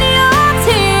in your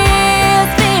tears,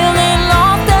 feeling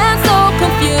lost and so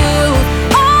confused.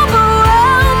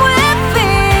 Overwhelmed with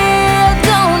fear,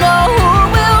 don't know who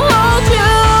will hold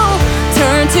you.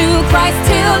 Turn to Christ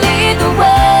to lead the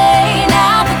way,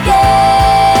 navigate.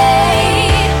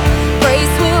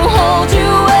 Grace will hold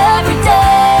you every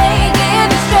day, give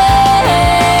you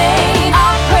strength. I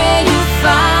pray you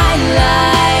find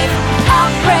life, I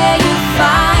pray you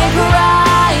find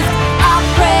Christ, I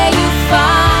pray you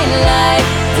find life.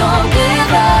 Don't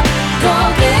give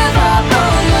up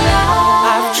on your life.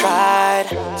 I've tried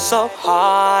so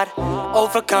hard,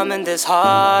 overcoming this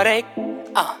heartache.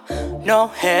 No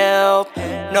help,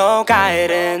 no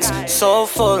guidance, so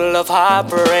full of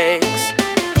heartbreaks.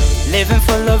 Living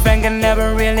full of anger,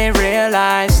 never really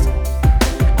realized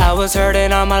I was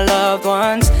hurting all my loved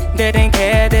ones. Didn't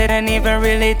care, didn't even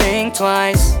really think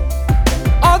twice.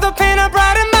 All the pain I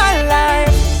brought in my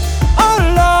life. Oh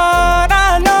Lord,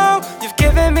 I know you've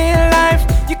given me life.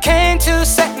 You came to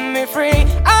set me free.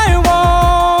 I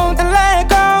won't let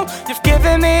go. You've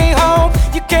given me hope.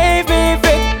 You gave me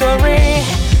victory.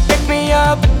 Pick me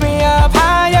up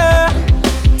higher.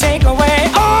 Take away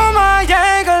all my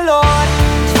anger, Lord.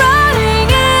 Drowning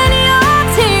in your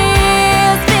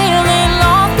tears, feeling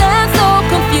lost and so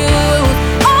confused.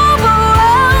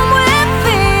 Overwhelmed with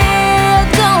fear,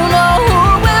 don't know who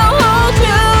will hold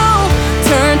you.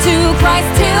 Turn to Christ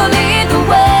to lead the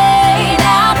way,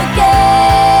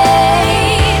 navigate.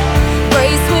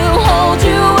 Grace will hold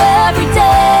you every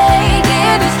day,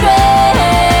 give you strength.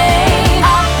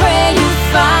 I pray you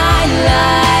find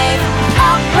life,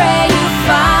 I pray you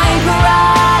find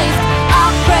Christ, I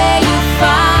pray you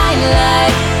find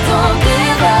life. Don't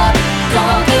give up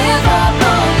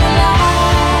on your life.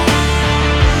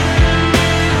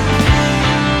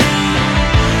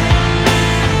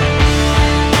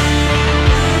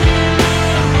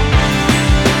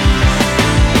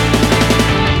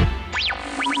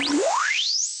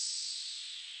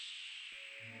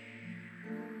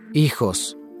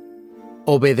 Hijos,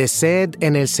 obedeced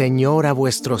en el Señor a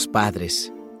vuestros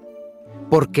padres,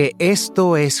 porque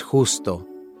esto es justo.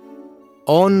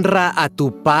 Honra a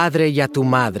tu padre y a tu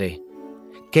madre,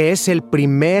 que es el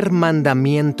primer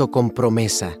mandamiento con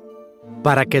promesa,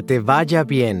 para que te vaya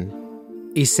bien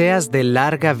y seas de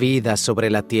larga vida sobre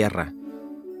la tierra.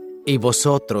 Y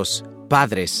vosotros,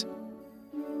 padres,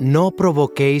 no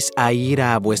provoquéis a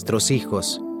ira a vuestros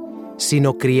hijos,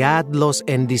 sino criadlos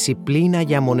en disciplina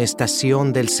y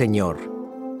amonestación del Señor.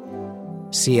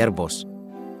 Siervos,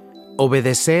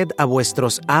 obedeced a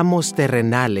vuestros amos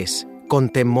terrenales con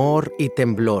temor y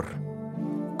temblor,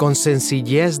 con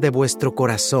sencillez de vuestro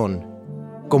corazón,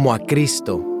 como a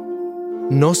Cristo,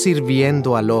 no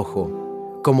sirviendo al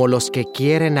ojo, como los que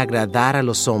quieren agradar a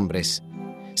los hombres,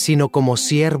 sino como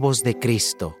siervos de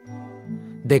Cristo,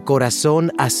 de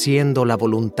corazón haciendo la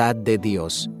voluntad de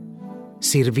Dios,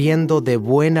 sirviendo de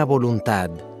buena voluntad,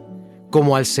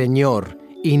 como al Señor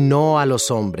y no a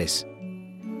los hombres,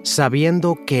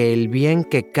 sabiendo que el bien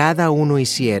que cada uno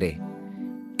hiciere,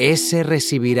 ese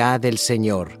recibirá del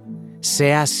Señor,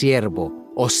 sea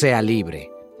siervo o sea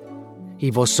libre. Y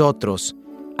vosotros,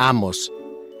 amos,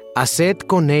 haced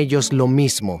con ellos lo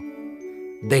mismo,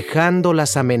 dejando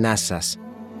las amenazas,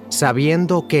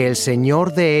 sabiendo que el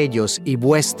Señor de ellos y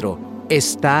vuestro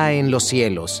está en los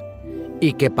cielos,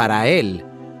 y que para Él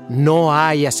no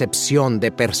hay acepción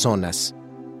de personas.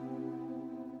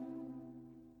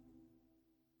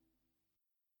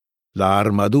 La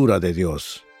armadura de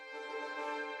Dios.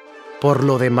 Por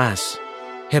lo demás,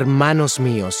 hermanos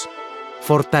míos,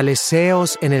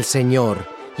 fortaleceos en el Señor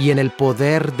y en el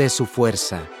poder de su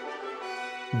fuerza.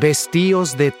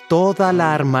 Vestíos de toda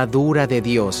la armadura de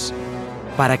Dios,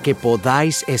 para que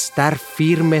podáis estar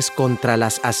firmes contra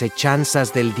las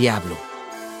acechanzas del diablo.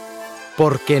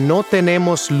 Porque no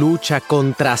tenemos lucha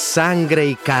contra sangre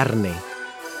y carne,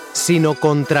 sino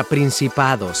contra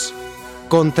principados,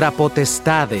 contra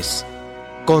potestades,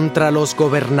 contra los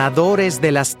gobernadores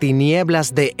de las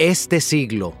tinieblas de este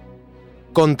siglo,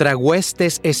 contra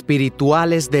huestes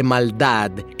espirituales de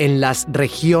maldad en las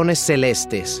regiones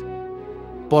celestes.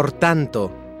 Por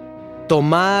tanto,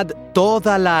 tomad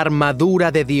toda la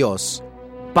armadura de Dios,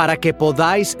 para que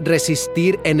podáis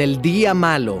resistir en el día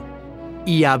malo,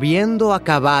 y habiendo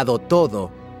acabado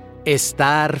todo,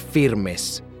 estar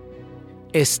firmes.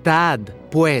 Estad,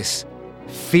 pues,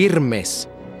 firmes,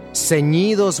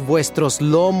 ceñidos vuestros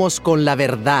lomos con la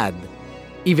verdad,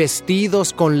 y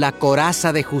vestidos con la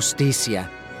coraza de justicia,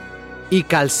 y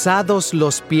calzados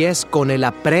los pies con el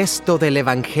apresto del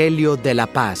Evangelio de la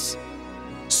paz.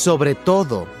 Sobre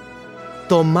todo,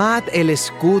 tomad el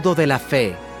escudo de la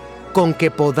fe, con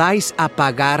que podáis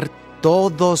apagar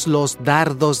todos los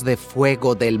dardos de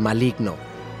fuego del maligno.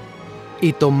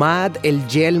 Y tomad el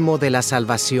yelmo de la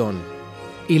salvación,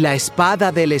 y la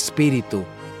espada del Espíritu,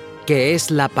 que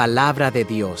es la palabra de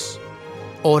Dios,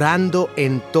 orando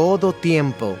en todo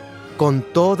tiempo, con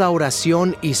toda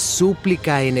oración y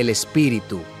súplica en el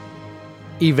Espíritu,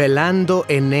 y velando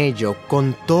en ello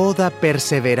con toda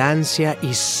perseverancia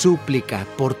y súplica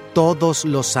por todos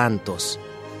los santos,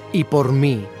 y por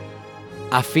mí,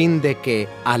 a fin de que,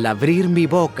 al abrir mi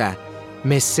boca,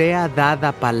 me sea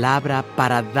dada palabra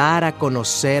para dar a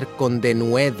conocer con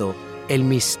denuedo el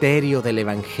misterio del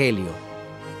Evangelio,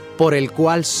 por el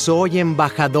cual soy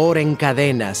embajador en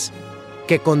cadenas,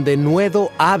 que con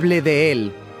denuedo hable de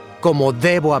él como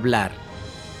debo hablar.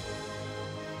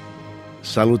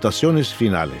 Salutaciones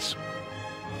finales.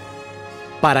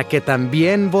 Para que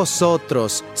también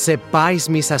vosotros sepáis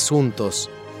mis asuntos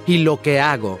y lo que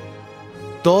hago,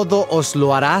 todo os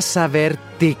lo hará saber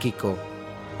Tíquico,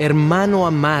 hermano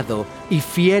amado y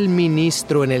fiel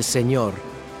ministro en el Señor,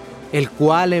 el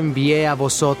cual envié a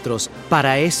vosotros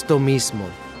para esto mismo,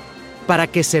 para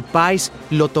que sepáis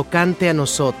lo tocante a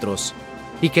nosotros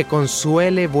y que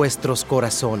consuele vuestros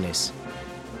corazones.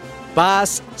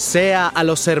 Paz sea a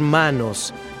los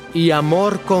hermanos y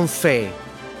amor con fe,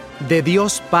 de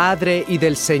Dios Padre y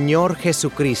del Señor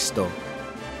Jesucristo.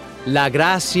 La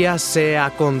gracia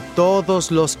sea con todos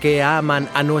los que aman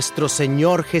a nuestro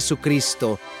Señor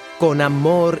Jesucristo con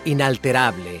amor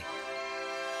inalterable.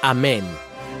 Amén.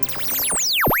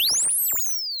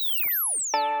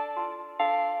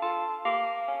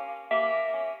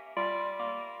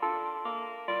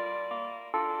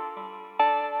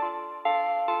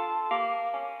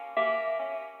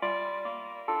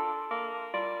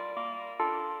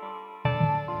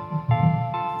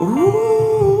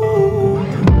 Ooh,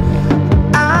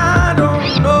 I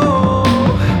don't know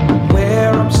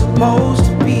where I'm supposed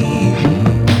to be,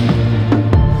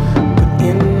 but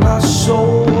in my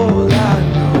soul I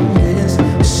know this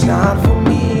it's not for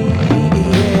me.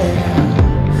 Yeah,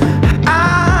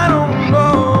 I don't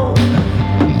know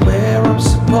where I'm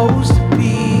supposed to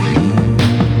be,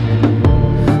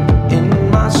 but in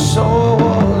my soul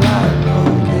I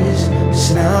know this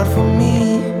it's not for me.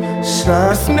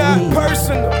 It's not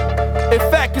personal. In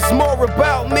fact, it's more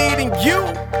about me than you.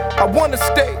 I wanna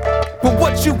stay with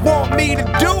what you want me to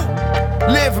do.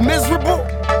 Live miserable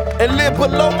and live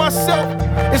below myself.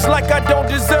 It's like I don't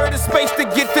deserve the space to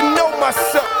get to know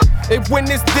myself. And when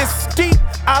it's this deep,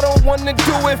 I don't wanna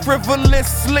do it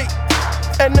frivolously.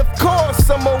 And of course,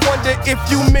 I'ma wonder if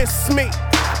you miss me.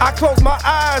 I close my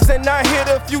eyes and I hear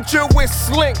the future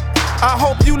whistling. I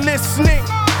hope you listening.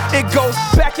 It goes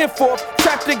back and forth,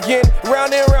 trapped again,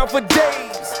 round and round for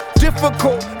days.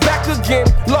 Difficult, back again,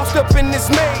 lost up in this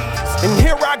maze. And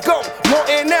here I go,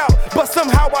 wanting out, but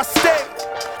somehow I stay.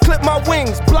 Clip my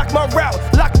wings, block my route,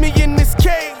 lock me in this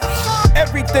cage.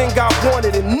 Everything I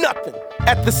wanted and nothing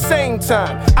At the same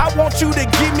time, I want you to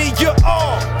give me your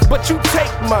all, but you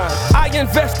take mine. I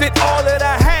invested all that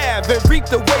I have and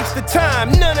reaped a waste of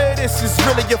time. None of this is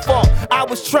really your fault. I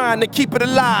was trying to keep it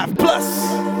alive. Plus,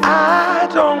 I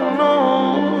don't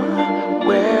know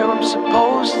where I'm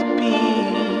supposed to be,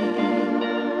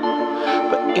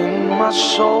 but in my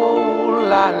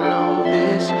soul I know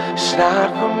this is not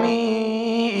for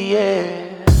me, yeah.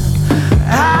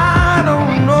 I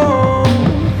don't know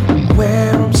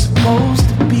where I'm supposed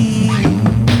to be,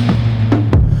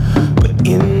 but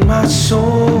in my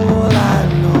soul I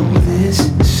know this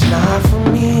is not for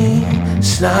me,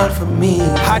 it's not for me.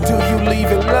 How do you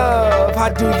leave in love? How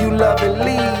do you love and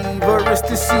leave? Or is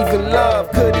this even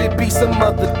love? Could it be some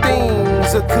other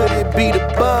things? Or could it be the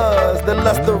buzz, the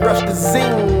lust, the rush, the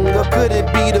zing? Or could it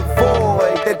be the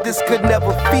void that this could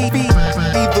never feed?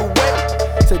 Either way,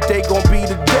 today gon' be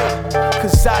the day.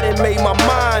 Cause I done made my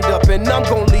mind up and I'm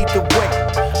gon' lead the way.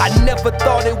 I never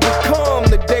thought it would come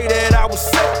the day that I was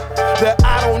set, that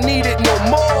I don't need it no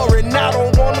more and I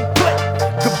don't wanna play.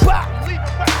 Goodbye.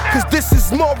 Cause this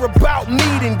is more about me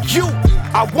than you.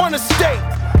 I wanna stay,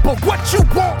 but what you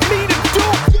want me to do?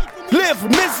 Live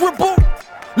miserable,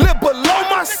 live below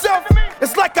myself.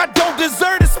 It's like I don't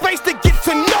deserve the space to get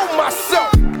to know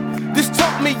myself. This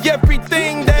taught me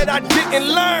everything that I didn't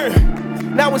learn.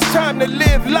 Now it's time to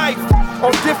live life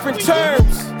on different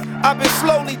terms. I've been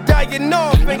slowly dying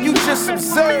off and you just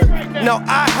observe. Now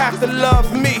I have to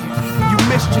love me. You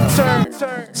missed your turn.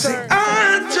 See,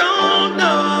 I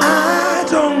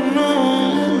don't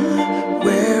know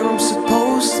where I'm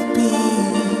supposed to be,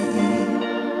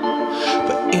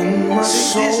 but in my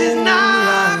soul this is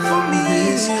not for me.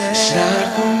 It's not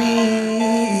for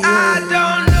me. I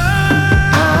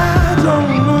don't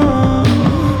know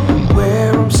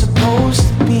where I'm supposed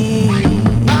to be.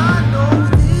 I know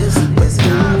this, but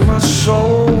in my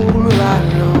soul I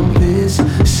know this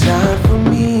is not for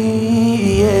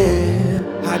me. Yeah.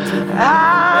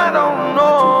 I don't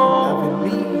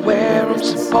know where I'm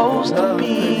supposed to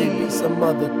be. Some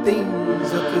other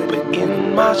things, but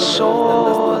in my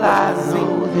soul I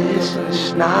know this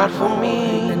is not for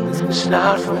me. It's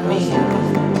not for me.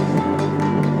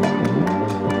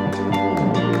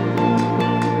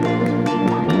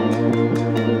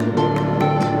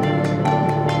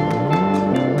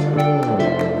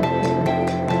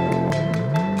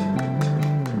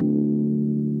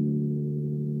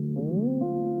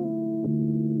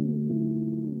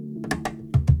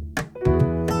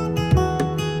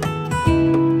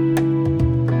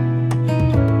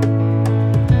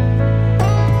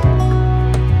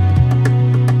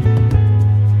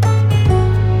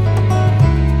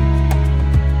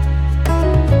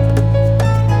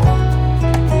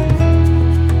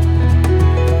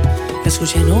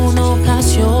 Escuché en una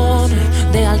ocasión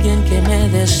de alguien que me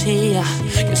decía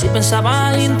que si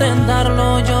pensaba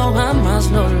intentarlo yo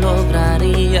jamás lo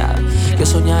lograría, que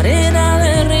soñar era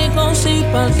de ricos y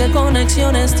pa'l que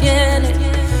conexiones tiene,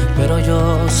 pero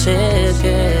yo sé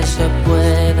que se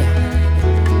puede.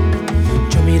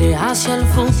 Yo miré hacia el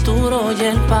futuro y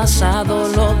el pasado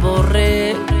lo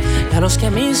borré, y a los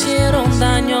que me hicieron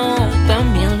daño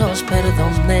también los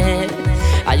perdoné.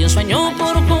 Hay un sueño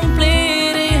por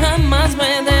cumplir y jamás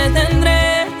me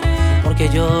detendré, porque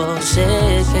yo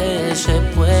sé que se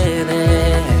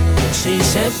puede. Sí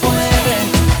se puede,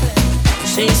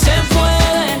 sí se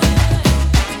puede.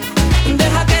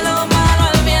 Deja que lo malo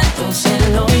al viento se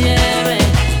lo lleve,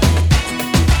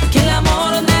 que el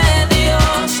amor de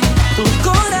Dios tu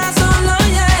corazón lo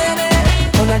llene.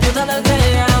 Con la ayuda del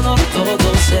Creador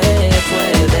todo se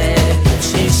puede.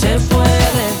 Sí se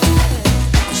puede,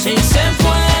 sí se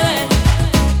puede.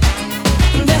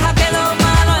 Deja que lo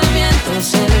malo al viento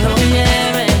se lo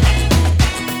lleve,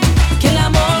 que el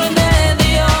amor de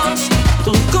Dios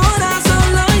tu corazón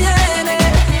lo llene.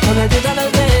 Con la ayuda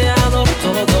del Creador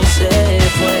todo se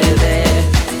puede.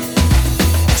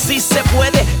 Sí se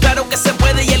puede, claro que se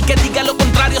puede. Y el que diga lo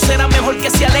contrario será mejor que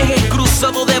se aleje.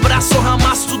 Cruzado de brazos,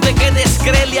 jamás tú te quedes.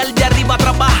 Créele al de arriba,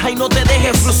 trabaja y no te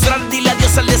dejes frustrar. Dile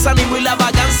adiós al desánimo y la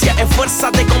vagancia.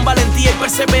 Esfuérzate con valentía y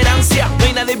perseverancia. No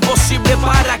hay nada imposible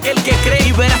para aquel que cree,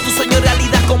 y verás tu sueño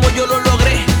realidad como yo lo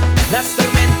logré. Las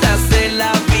tormentas de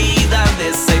la vida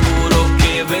de seguro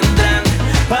que vendrán.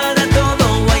 Para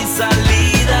todo hay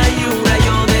salida y un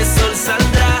rayo de sol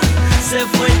saldrá. Sé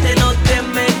fuerte, no te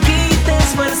me quites,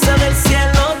 fuerza del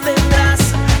cielo tendrás.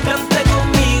 Canta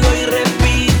conmigo y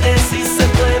repite, si se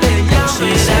puede, ya Sí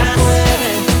verás. se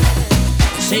puede,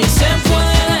 sí se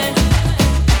puede.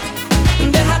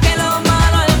 Deja que lo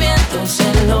malo al viento se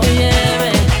lo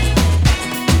lleve,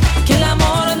 que el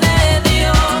amor de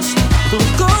Dios tu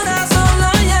corazón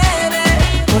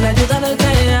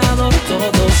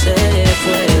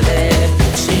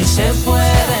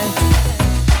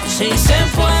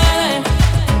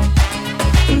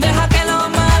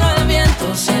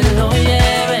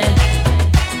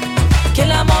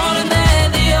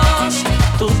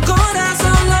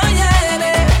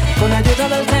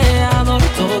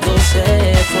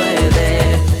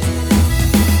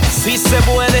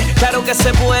Claro que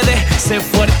se puede, sé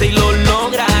fuerte y lo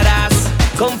lograrás.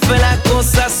 Con fe las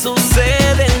cosas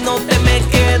suceden, no te me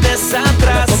quedes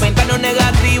atrás. Los comentarios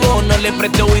negativos no le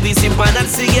prestes oído y sin parar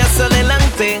sigue hacia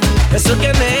adelante. Eso que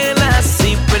anhelas,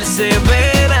 si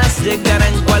perseveras, llegará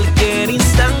en cualquier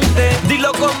instante.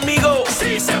 Dilo conmigo,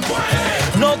 sí se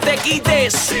puede. No te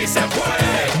quites, sí se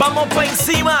puede. Vamos pa'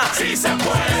 encima, sí se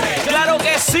puede. Claro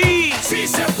que sí, sí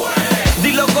se puede.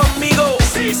 Dilo conmigo,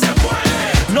 sí se puede.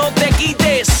 No te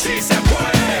quites, sí se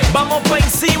puede. Vamos pa'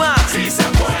 encima, sí se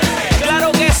puede.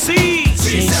 Claro que sí,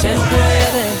 sí se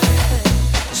puede.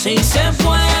 Sí se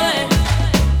puede.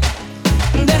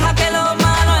 Deja que lo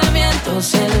malo al viento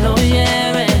se lo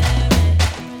lleve.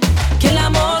 Que el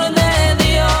amor de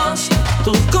Dios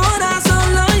tu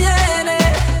corazón lo llene.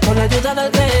 Con la ayuda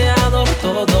del Creador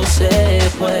todo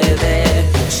se puede.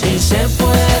 Sí se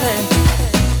puede.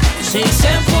 Sí se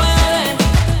puede.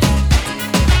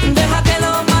 Deja que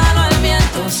lo malo al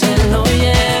viento se lo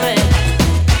lleve.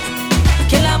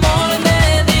 Que el amor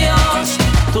de Dios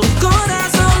tu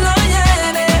corazón lo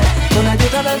llene. Con la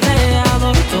ayuda del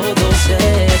Creador todo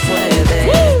se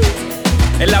puede.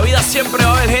 En la vida siempre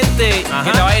va a haber gente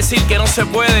que te va a decir que no se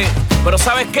puede. Pero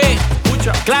 ¿sabes qué?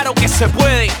 Escucha, claro que se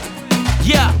puede.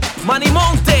 Yeah, Manny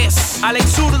Montes, Alex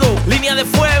Zurdo, Línea de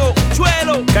Fuego,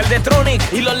 Chuelo, Caldetronic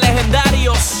y los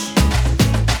legendarios.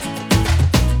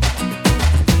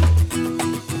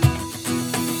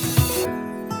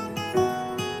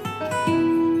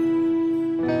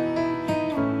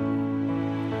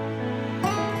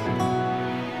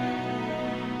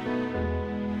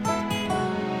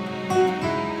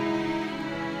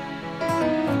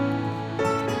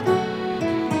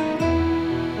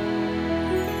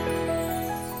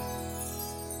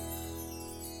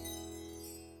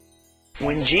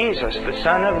 When Jesus, the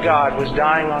Son of God, was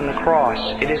dying on the cross,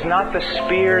 it is not the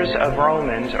spears of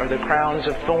Romans or the crowns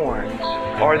of thorns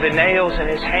or the nails in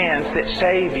his hands that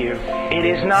save you. It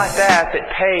is not that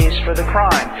pays for the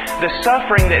crime. The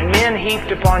suffering that men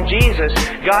heaped upon Jesus,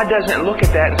 God doesn't look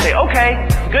at that and say, okay,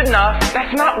 good enough.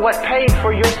 That's not what paid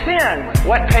for your sin.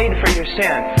 What paid for your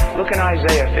sin? Look in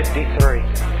Isaiah 53.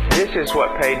 This is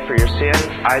what paid for your sin.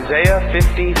 Isaiah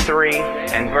 53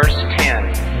 and verse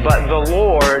 10. But the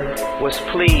Lord was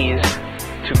pleased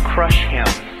to crush him.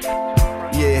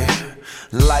 Yeah,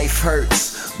 life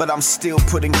hurts, but I'm still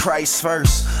putting Christ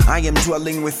first. I am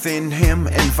dwelling within him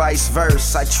and vice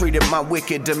versa. I treated my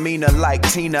wicked demeanor like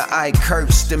Tina. I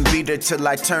cursed and beat her till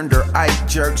I turned her Ike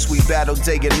jerks. We battled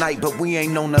day and night, but we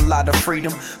ain't known a lot of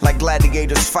freedom. Like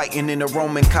gladiators fighting in a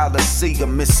Roman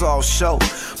Coliseum. It's all show,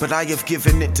 but I have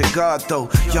given it to God though.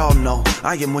 Y'all know,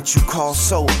 I am what you call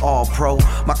so all pro.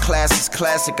 My class is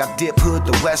classic, I dip hood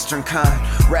the western kind.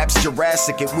 Rap's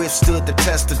Jurassic, it withstood the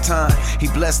test of time. He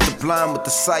blessed the blind with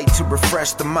the sight to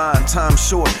refresh the mind. Time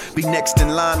short, be next in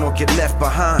line or get left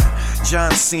behind.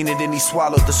 John seen it and he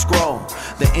swallowed the scroll.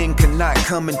 The end cannot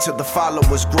come until the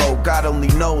followers grow. God only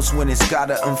knows when it's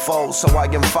gotta unfold. So I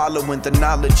am following the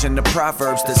knowledge and the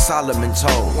proverbs that Solomon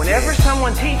told. Whenever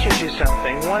someone teaches you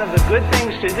something, one of the good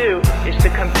things to do is to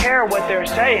compare what they're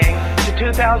saying to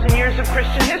 2,000 years of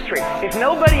Christian history. If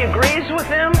nobody agrees with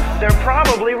them, they're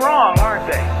probably wrong,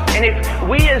 aren't they? And if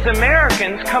we as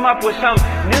Americans come up with some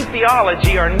new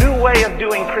theology or new way of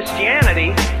doing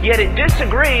Christianity, yet it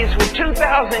disagrees with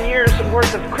 2,000 years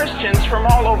worth of Christians from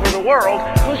all over the world,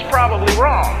 who's probably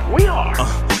wrong? We are.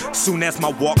 Soon as my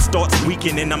walk starts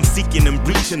weakening, I'm seeking and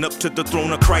reaching up to the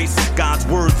throne of Christ. God's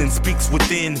word then speaks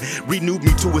within, renewed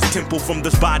me to his temple from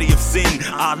this body of sin.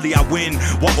 Oddly I win,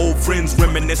 while old friends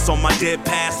reminisce on my dead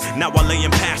past. Now I lay in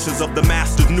pastures of the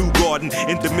master's new garden,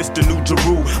 in the midst of New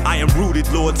Jeru. I am rooted,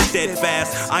 Lord,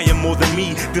 steadfast. I am more than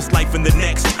me, this life and the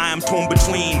next I am torn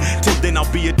between. Till then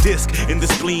I'll be a disc in the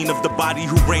spleen of the body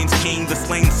who reigns king. The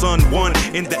slain son, one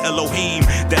in the Elohim.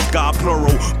 That's God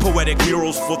plural, poetic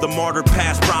murals for the martyr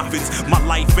past prophets. My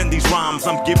life in these rhymes,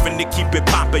 I'm giving to keep it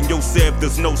poppin'. Yo said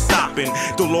there's no stopping.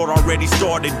 The Lord already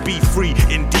started, be free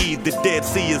indeed. The Dead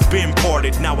Sea has been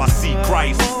parted, now I see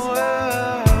Christ.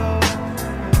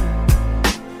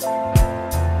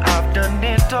 I've done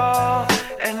it all,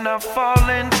 and I've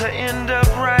fallen to end up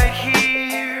right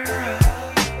here,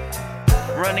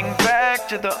 running back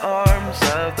to the arms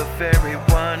of the very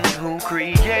one who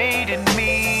created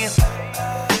me.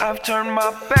 I've turned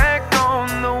my back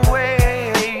on the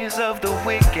ways of the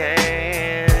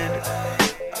wicked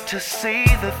to see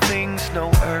the things no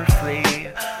earthly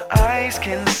eyes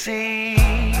can see.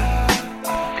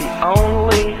 The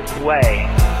only way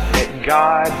that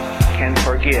God can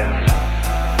forgive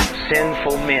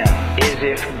sinful men is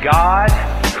if God,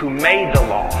 who made the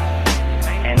law,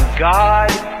 and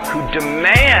God, who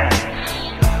demands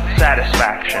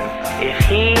satisfaction if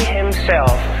he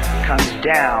himself comes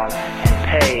down and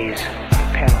pays the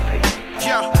penalty.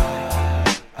 Yeah,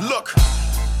 look,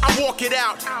 I walk it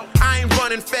out. I ain't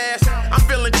running fast. I'm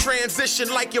feeling transition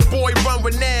like your boy run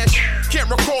with Nash. Can't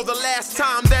recall the last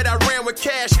time that I ran with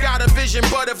cash. Got a vision,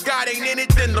 but if God ain't in it,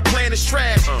 then the plan is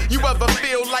trash. You ever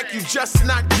feel like you just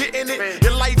not getting it?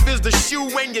 Your life is the shoe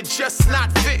and you're just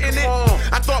not fitting it.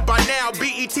 I thought by now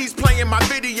BET's playing my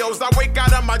videos. I wake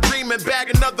out of my dream and bag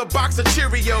another box of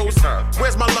Cheerios.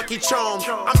 Where's my lucky charm?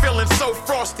 I'm feeling so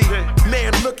frosty.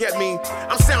 Man, look at me.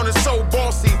 I'm sounding so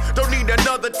bossy. Don't need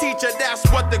another teacher, that's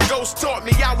what the ghost taught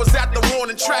me. I was at the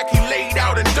warning track, he laid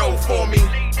out and dove for me.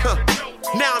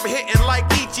 Now I'm hitting like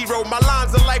Ichiro. My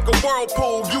lines are like a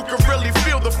whirlpool. You can really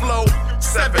feel the flow.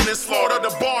 Sevin and slaughter,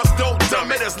 the bars don't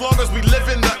dumb it. As long as we live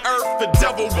in the earth, the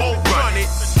devil won't run it.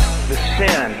 The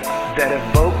sin that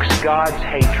evokes God's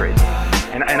hatred,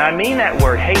 and I mean that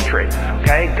word hatred,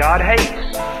 okay? God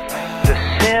hates. The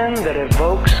sin that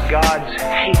evokes God's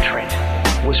hatred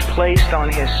was placed on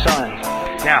his son.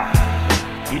 Now,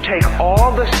 you take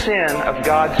all the sin of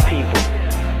God's people,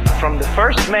 from the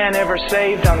first man ever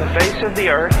saved on the face of the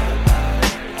earth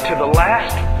to the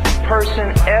last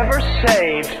person ever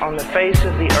saved on the face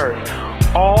of the earth,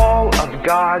 all of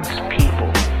God's people,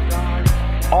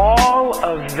 all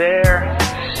of their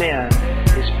sin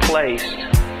is placed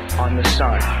on the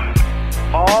Son.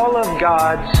 All of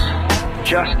God's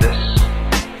justice,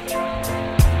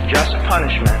 just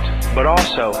punishment, but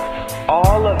also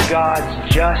all of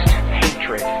God's just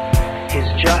hatred, his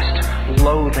just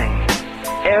loathing,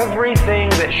 everything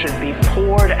that should be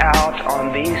poured out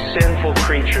on these sinful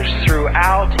creatures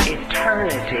throughout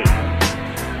eternity,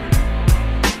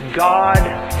 God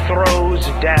throws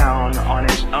down on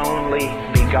his only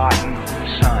begotten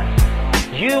Son.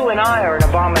 You and I are an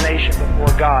abomination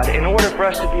before God. In order for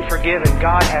us to be forgiven,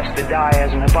 God has to die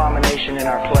as an abomination in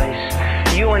our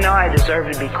place. You and I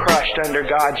deserve to be crushed under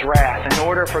God's wrath. In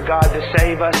order for God to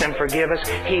save us and forgive us,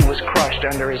 he was crushed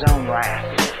under his own wrath.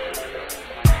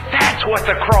 That's what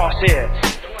the cross is.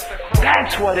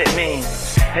 That's what it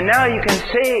means. And now you can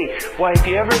see why if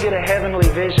you ever get a heavenly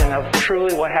vision of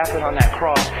truly what happened on that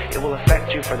cross, it will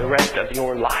affect you for the rest of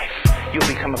your life. You'll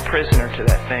become a prisoner to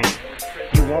that thing.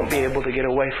 You won't be able to get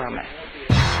away from it.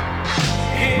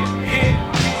 Hit,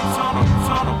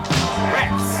 tunnel,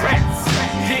 rats,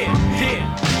 hit.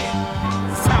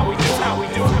 That's how we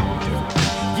do.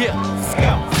 Yeah,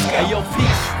 hey yo,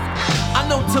 peace. I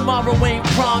know tomorrow ain't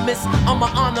promised. I'ma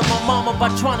honor my mama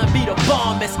by trying to be the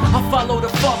bombest. I follow the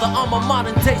father, I'm a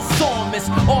modern day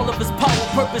psalmist. All of his power,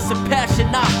 purpose, and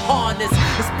passion I harness.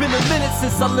 It's been a minute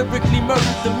since I lyrically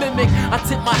murdered the mimic. I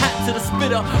tip my hat to the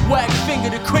spitter, wag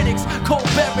finger to critics, cold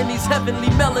bearing these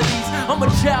heavenly melodies. I'm a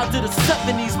child of the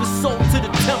 70s with soul to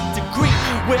the 10th degree.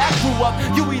 Where I grew up,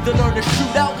 you either learn to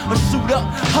shoot out or shoot up.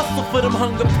 Hustle for them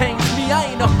hunger pains. Me,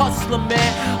 I ain't a hustler,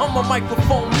 man. I'm a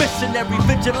microphone missionary,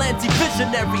 vigilante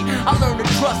visionary. I learned to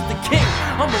trust the king.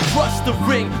 I'ma rush the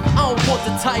ring. I don't want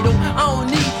the title, I don't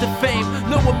need the fame.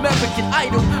 No American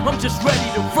Idol, I'm just ready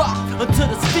to rock until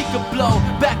the speaker blow.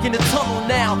 Back in the tunnel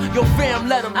now, yo fam,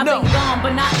 let them know. I've been gone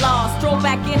but not lost. Stroll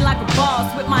back in like a boss.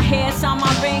 With my hair, shine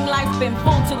my ring. Life's been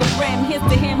full to the brim. Here's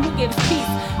to him who gives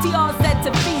peace. TR said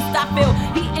to feast. I feel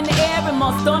heat in the air and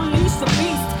must unleash the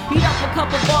beast. Beat up a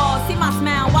couple balls, see my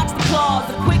smile, watch the claws.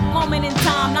 A quick moment in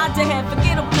time, nod your head,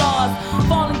 forget applause.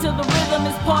 Fall into the rhythm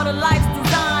is part of life's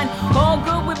design. All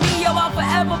good with me, yo, I'll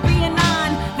forever be a 9.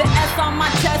 The S on my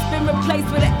chest been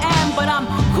replaced with an M. But I'm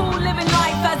cool living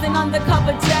life as an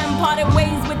undercover gem. Parted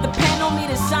ways with the pen, only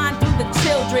to shine through the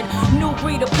children. New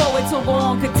breed of poets who'll go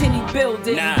on, continue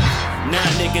building. Nah,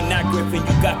 nigga, not Griffin,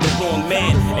 you got the wrong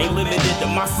man. Ain't limited to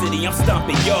my city, I'm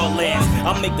stomping your lands.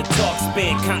 I'll make the talk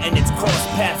span, continents cross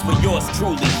paths for yours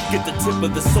truly. Get the tip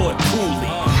of the sword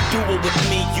coolly. Do it with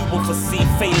me, you will foresee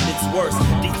fate at its worst.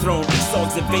 Dethrone these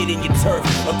songs invading your turf,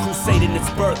 a crusade in its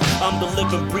birth. I'm the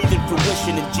living, breathing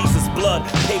fruition in Jesus' blood.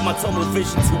 Pay my tunnel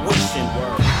vision tuition.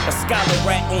 A scholar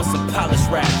rat on some polished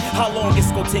rap. How long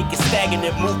it's gonna take a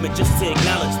stagnant movement just to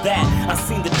acknowledge that? I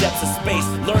seen the depths of space,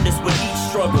 learn this with each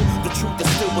struggle. The truth is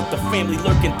still with the family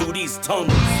lurking through these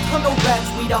tunnels. Tunnel rats,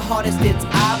 we the hardest, it's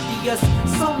obvious.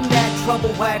 Some that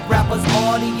trouble whack rappers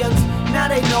audience. Now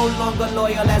they no longer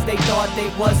loyal as they thought they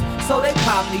was. So they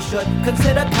probably should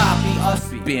consider copy us.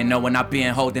 Been knowing I've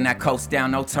been holding that coast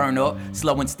down, no turn up.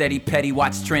 Slow and steady, petty,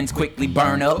 watch trends quickly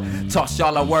burn up. Toss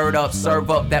y'all a word up, serve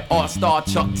up that all-star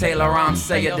Chuck Taylor rhyme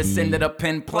sayer, descend of the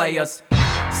pen players.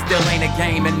 Still ain't a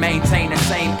game and maintain the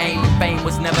same aim and fame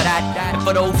was never that. And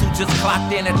for those who just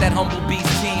clocked in at that humble beast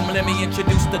team, let me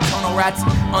introduce the tunnel rats.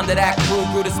 Under that crew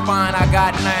grew the spine I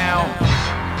got now.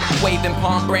 Waving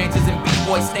palm branches and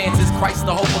b-boy stances. Christ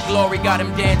the hope of glory got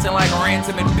him dancing like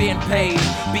ransom and being paid.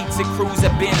 Beats and crews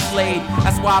have been slayed.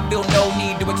 That's why I feel no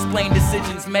need to explain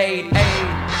decisions made. Hey.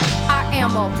 I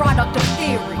am a product of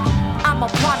theory. I'm a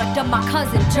product of my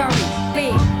cousin Tory.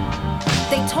 Big.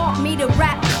 They taught me to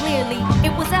rap clearly.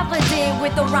 It was evident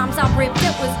with the rhymes I ripped.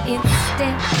 It was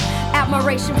instant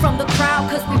admiration from the crowd,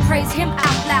 cause we praised him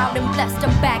out loud and blessed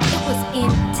him back. It was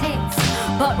intense,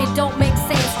 but it don't make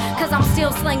sense, cause I'm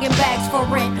still slinging bags for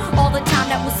rent. All the time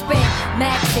that was spent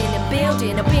maxing and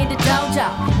building a band of dojo.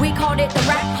 We called it the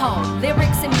rap home.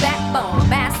 Lyrics and backbone,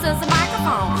 masters and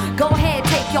microphone. Go ahead,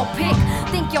 take your pick.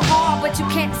 Think you're hard, but you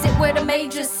can't sit where the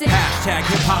majors sit. Hashtag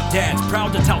hip hop dads,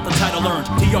 proud to tout the title earned.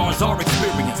 TRs are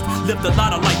experienced, lived a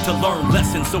lot of life to learn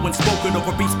lessons. So when spoken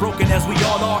over beats broken as we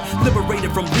all are,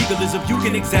 liberated from legalism, you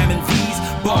can examine these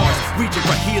bars. Reaching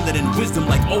for healing and wisdom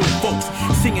like old folks,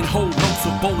 singing whole notes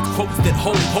of bold quotes that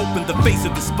hold hope in the face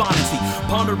of despondency.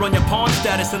 Ponder on your pawn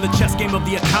status in the chess game of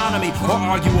the economy, or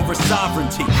argue over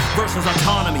sovereignty versus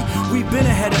autonomy. We've been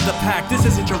ahead of the pack. This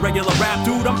isn't your regular rap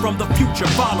dude, I'm from the future,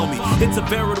 follow me. It's a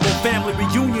veritable family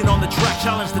reunion on the track.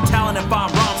 Challenge the talent and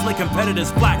find rhymes, lay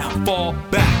competitors flat. Fall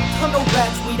back. Tunnel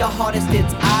rats, we the hardest,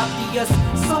 it's obvious.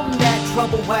 Some that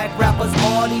trouble whack rappers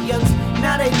audience.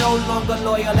 Now they no longer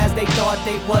loyal as they thought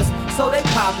they was, so they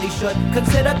probably should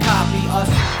consider copy us.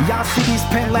 Y'all see these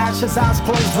pen lashes, eyes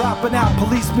closed, dropping out.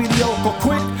 Police mediocre,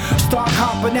 quick, start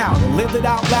hopping out. Live it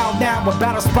out loud now, a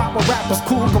battle spot where rappers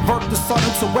cool. Convert the sun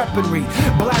into weaponry,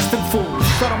 blasting fools,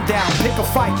 shut them down. Pick a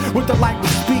fight with the light we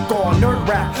speak on. Nerd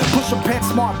rap, push a pen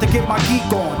smart to get my geek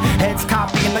on. Heads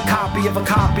copying the copy of a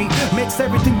copy, makes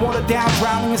everything watered down,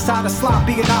 drowning inside a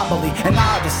sloppy anomaly. And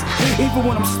odyssey, even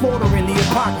when I'm slaughtering the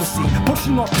hypocrisy,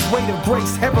 pushing off this weight of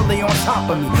grace heavily on top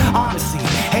of me. Honestly,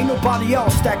 ain't nobody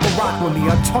else that can rock with me.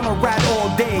 A ton of rat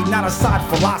all day, not a side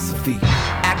philosophy.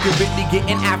 Accurately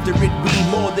getting after it, we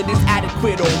more than is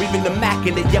adequate or even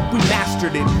immaculate, yep, we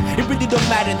mastered it. It really don't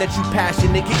matter that you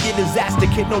passionate, can get disaster,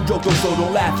 kid, no joke, so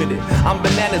don't laugh at it. I'm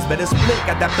bananas, better split,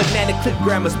 got that banana clip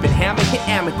grammar, spit hammer, hit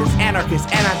amethyst, anarchist,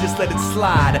 and I just let it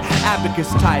slide. Abacus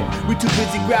type, we too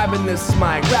busy grabbing this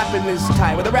mic, rapping this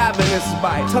tight with a ravenous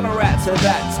bite. Ton of rats are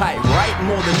that tight, right?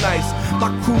 More than nice.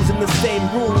 My crew's in the same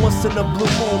room, once in a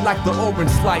blue moon like the orange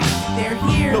slice. They're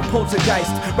here. No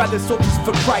poltergeist, rather soldiers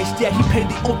for Christ. Yeah, he paid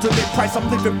the ultimate price. I'm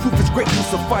living proof his great will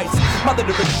suffice. My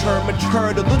literature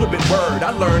matured a little bit word.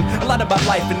 I learned a lot about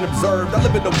life and observed. I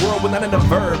live in a world where none of the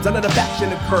verbs, none of the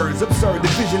action occurs. Absurd,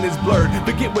 the vision is blurred.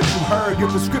 Forget what you heard, your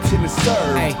prescription is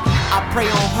served. Hey, I pray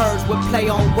on hers with play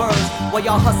on words. While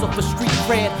y'all hustle for street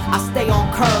cred, I stay on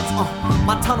curves.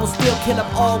 My tunnel still kill them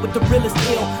all with the realest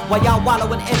ill. While y'all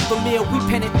wallow in infamil, we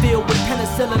pen it filled with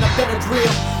penicillin, a better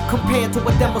drill. Compared to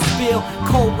what them will spill,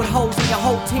 cold with holes in your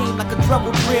whole team like a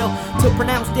drummer drill. To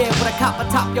pronounce dead with a copper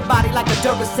top your body like a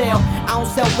Duracell. I don't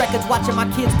sell records, watching my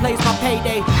kids plays my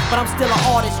payday. But I'm still an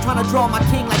artist, trying to draw my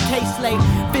king like K-Slay.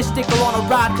 Fish sticker on a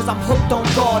ride cause I'm hooked on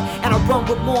God. And I run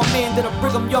with more men than a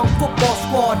Brigham Young football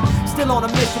squad. Still on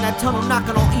a mission, that tunnel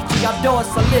knocking on each of y'all doors,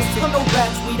 so listen. Tunnel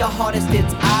rats, we the hardest,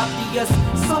 it's obvious.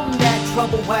 Some that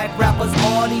trouble whack rappers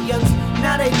audience.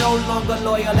 Now they no longer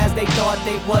loyal as they thought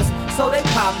they was, so they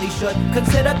probably should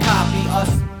consider copy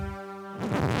us.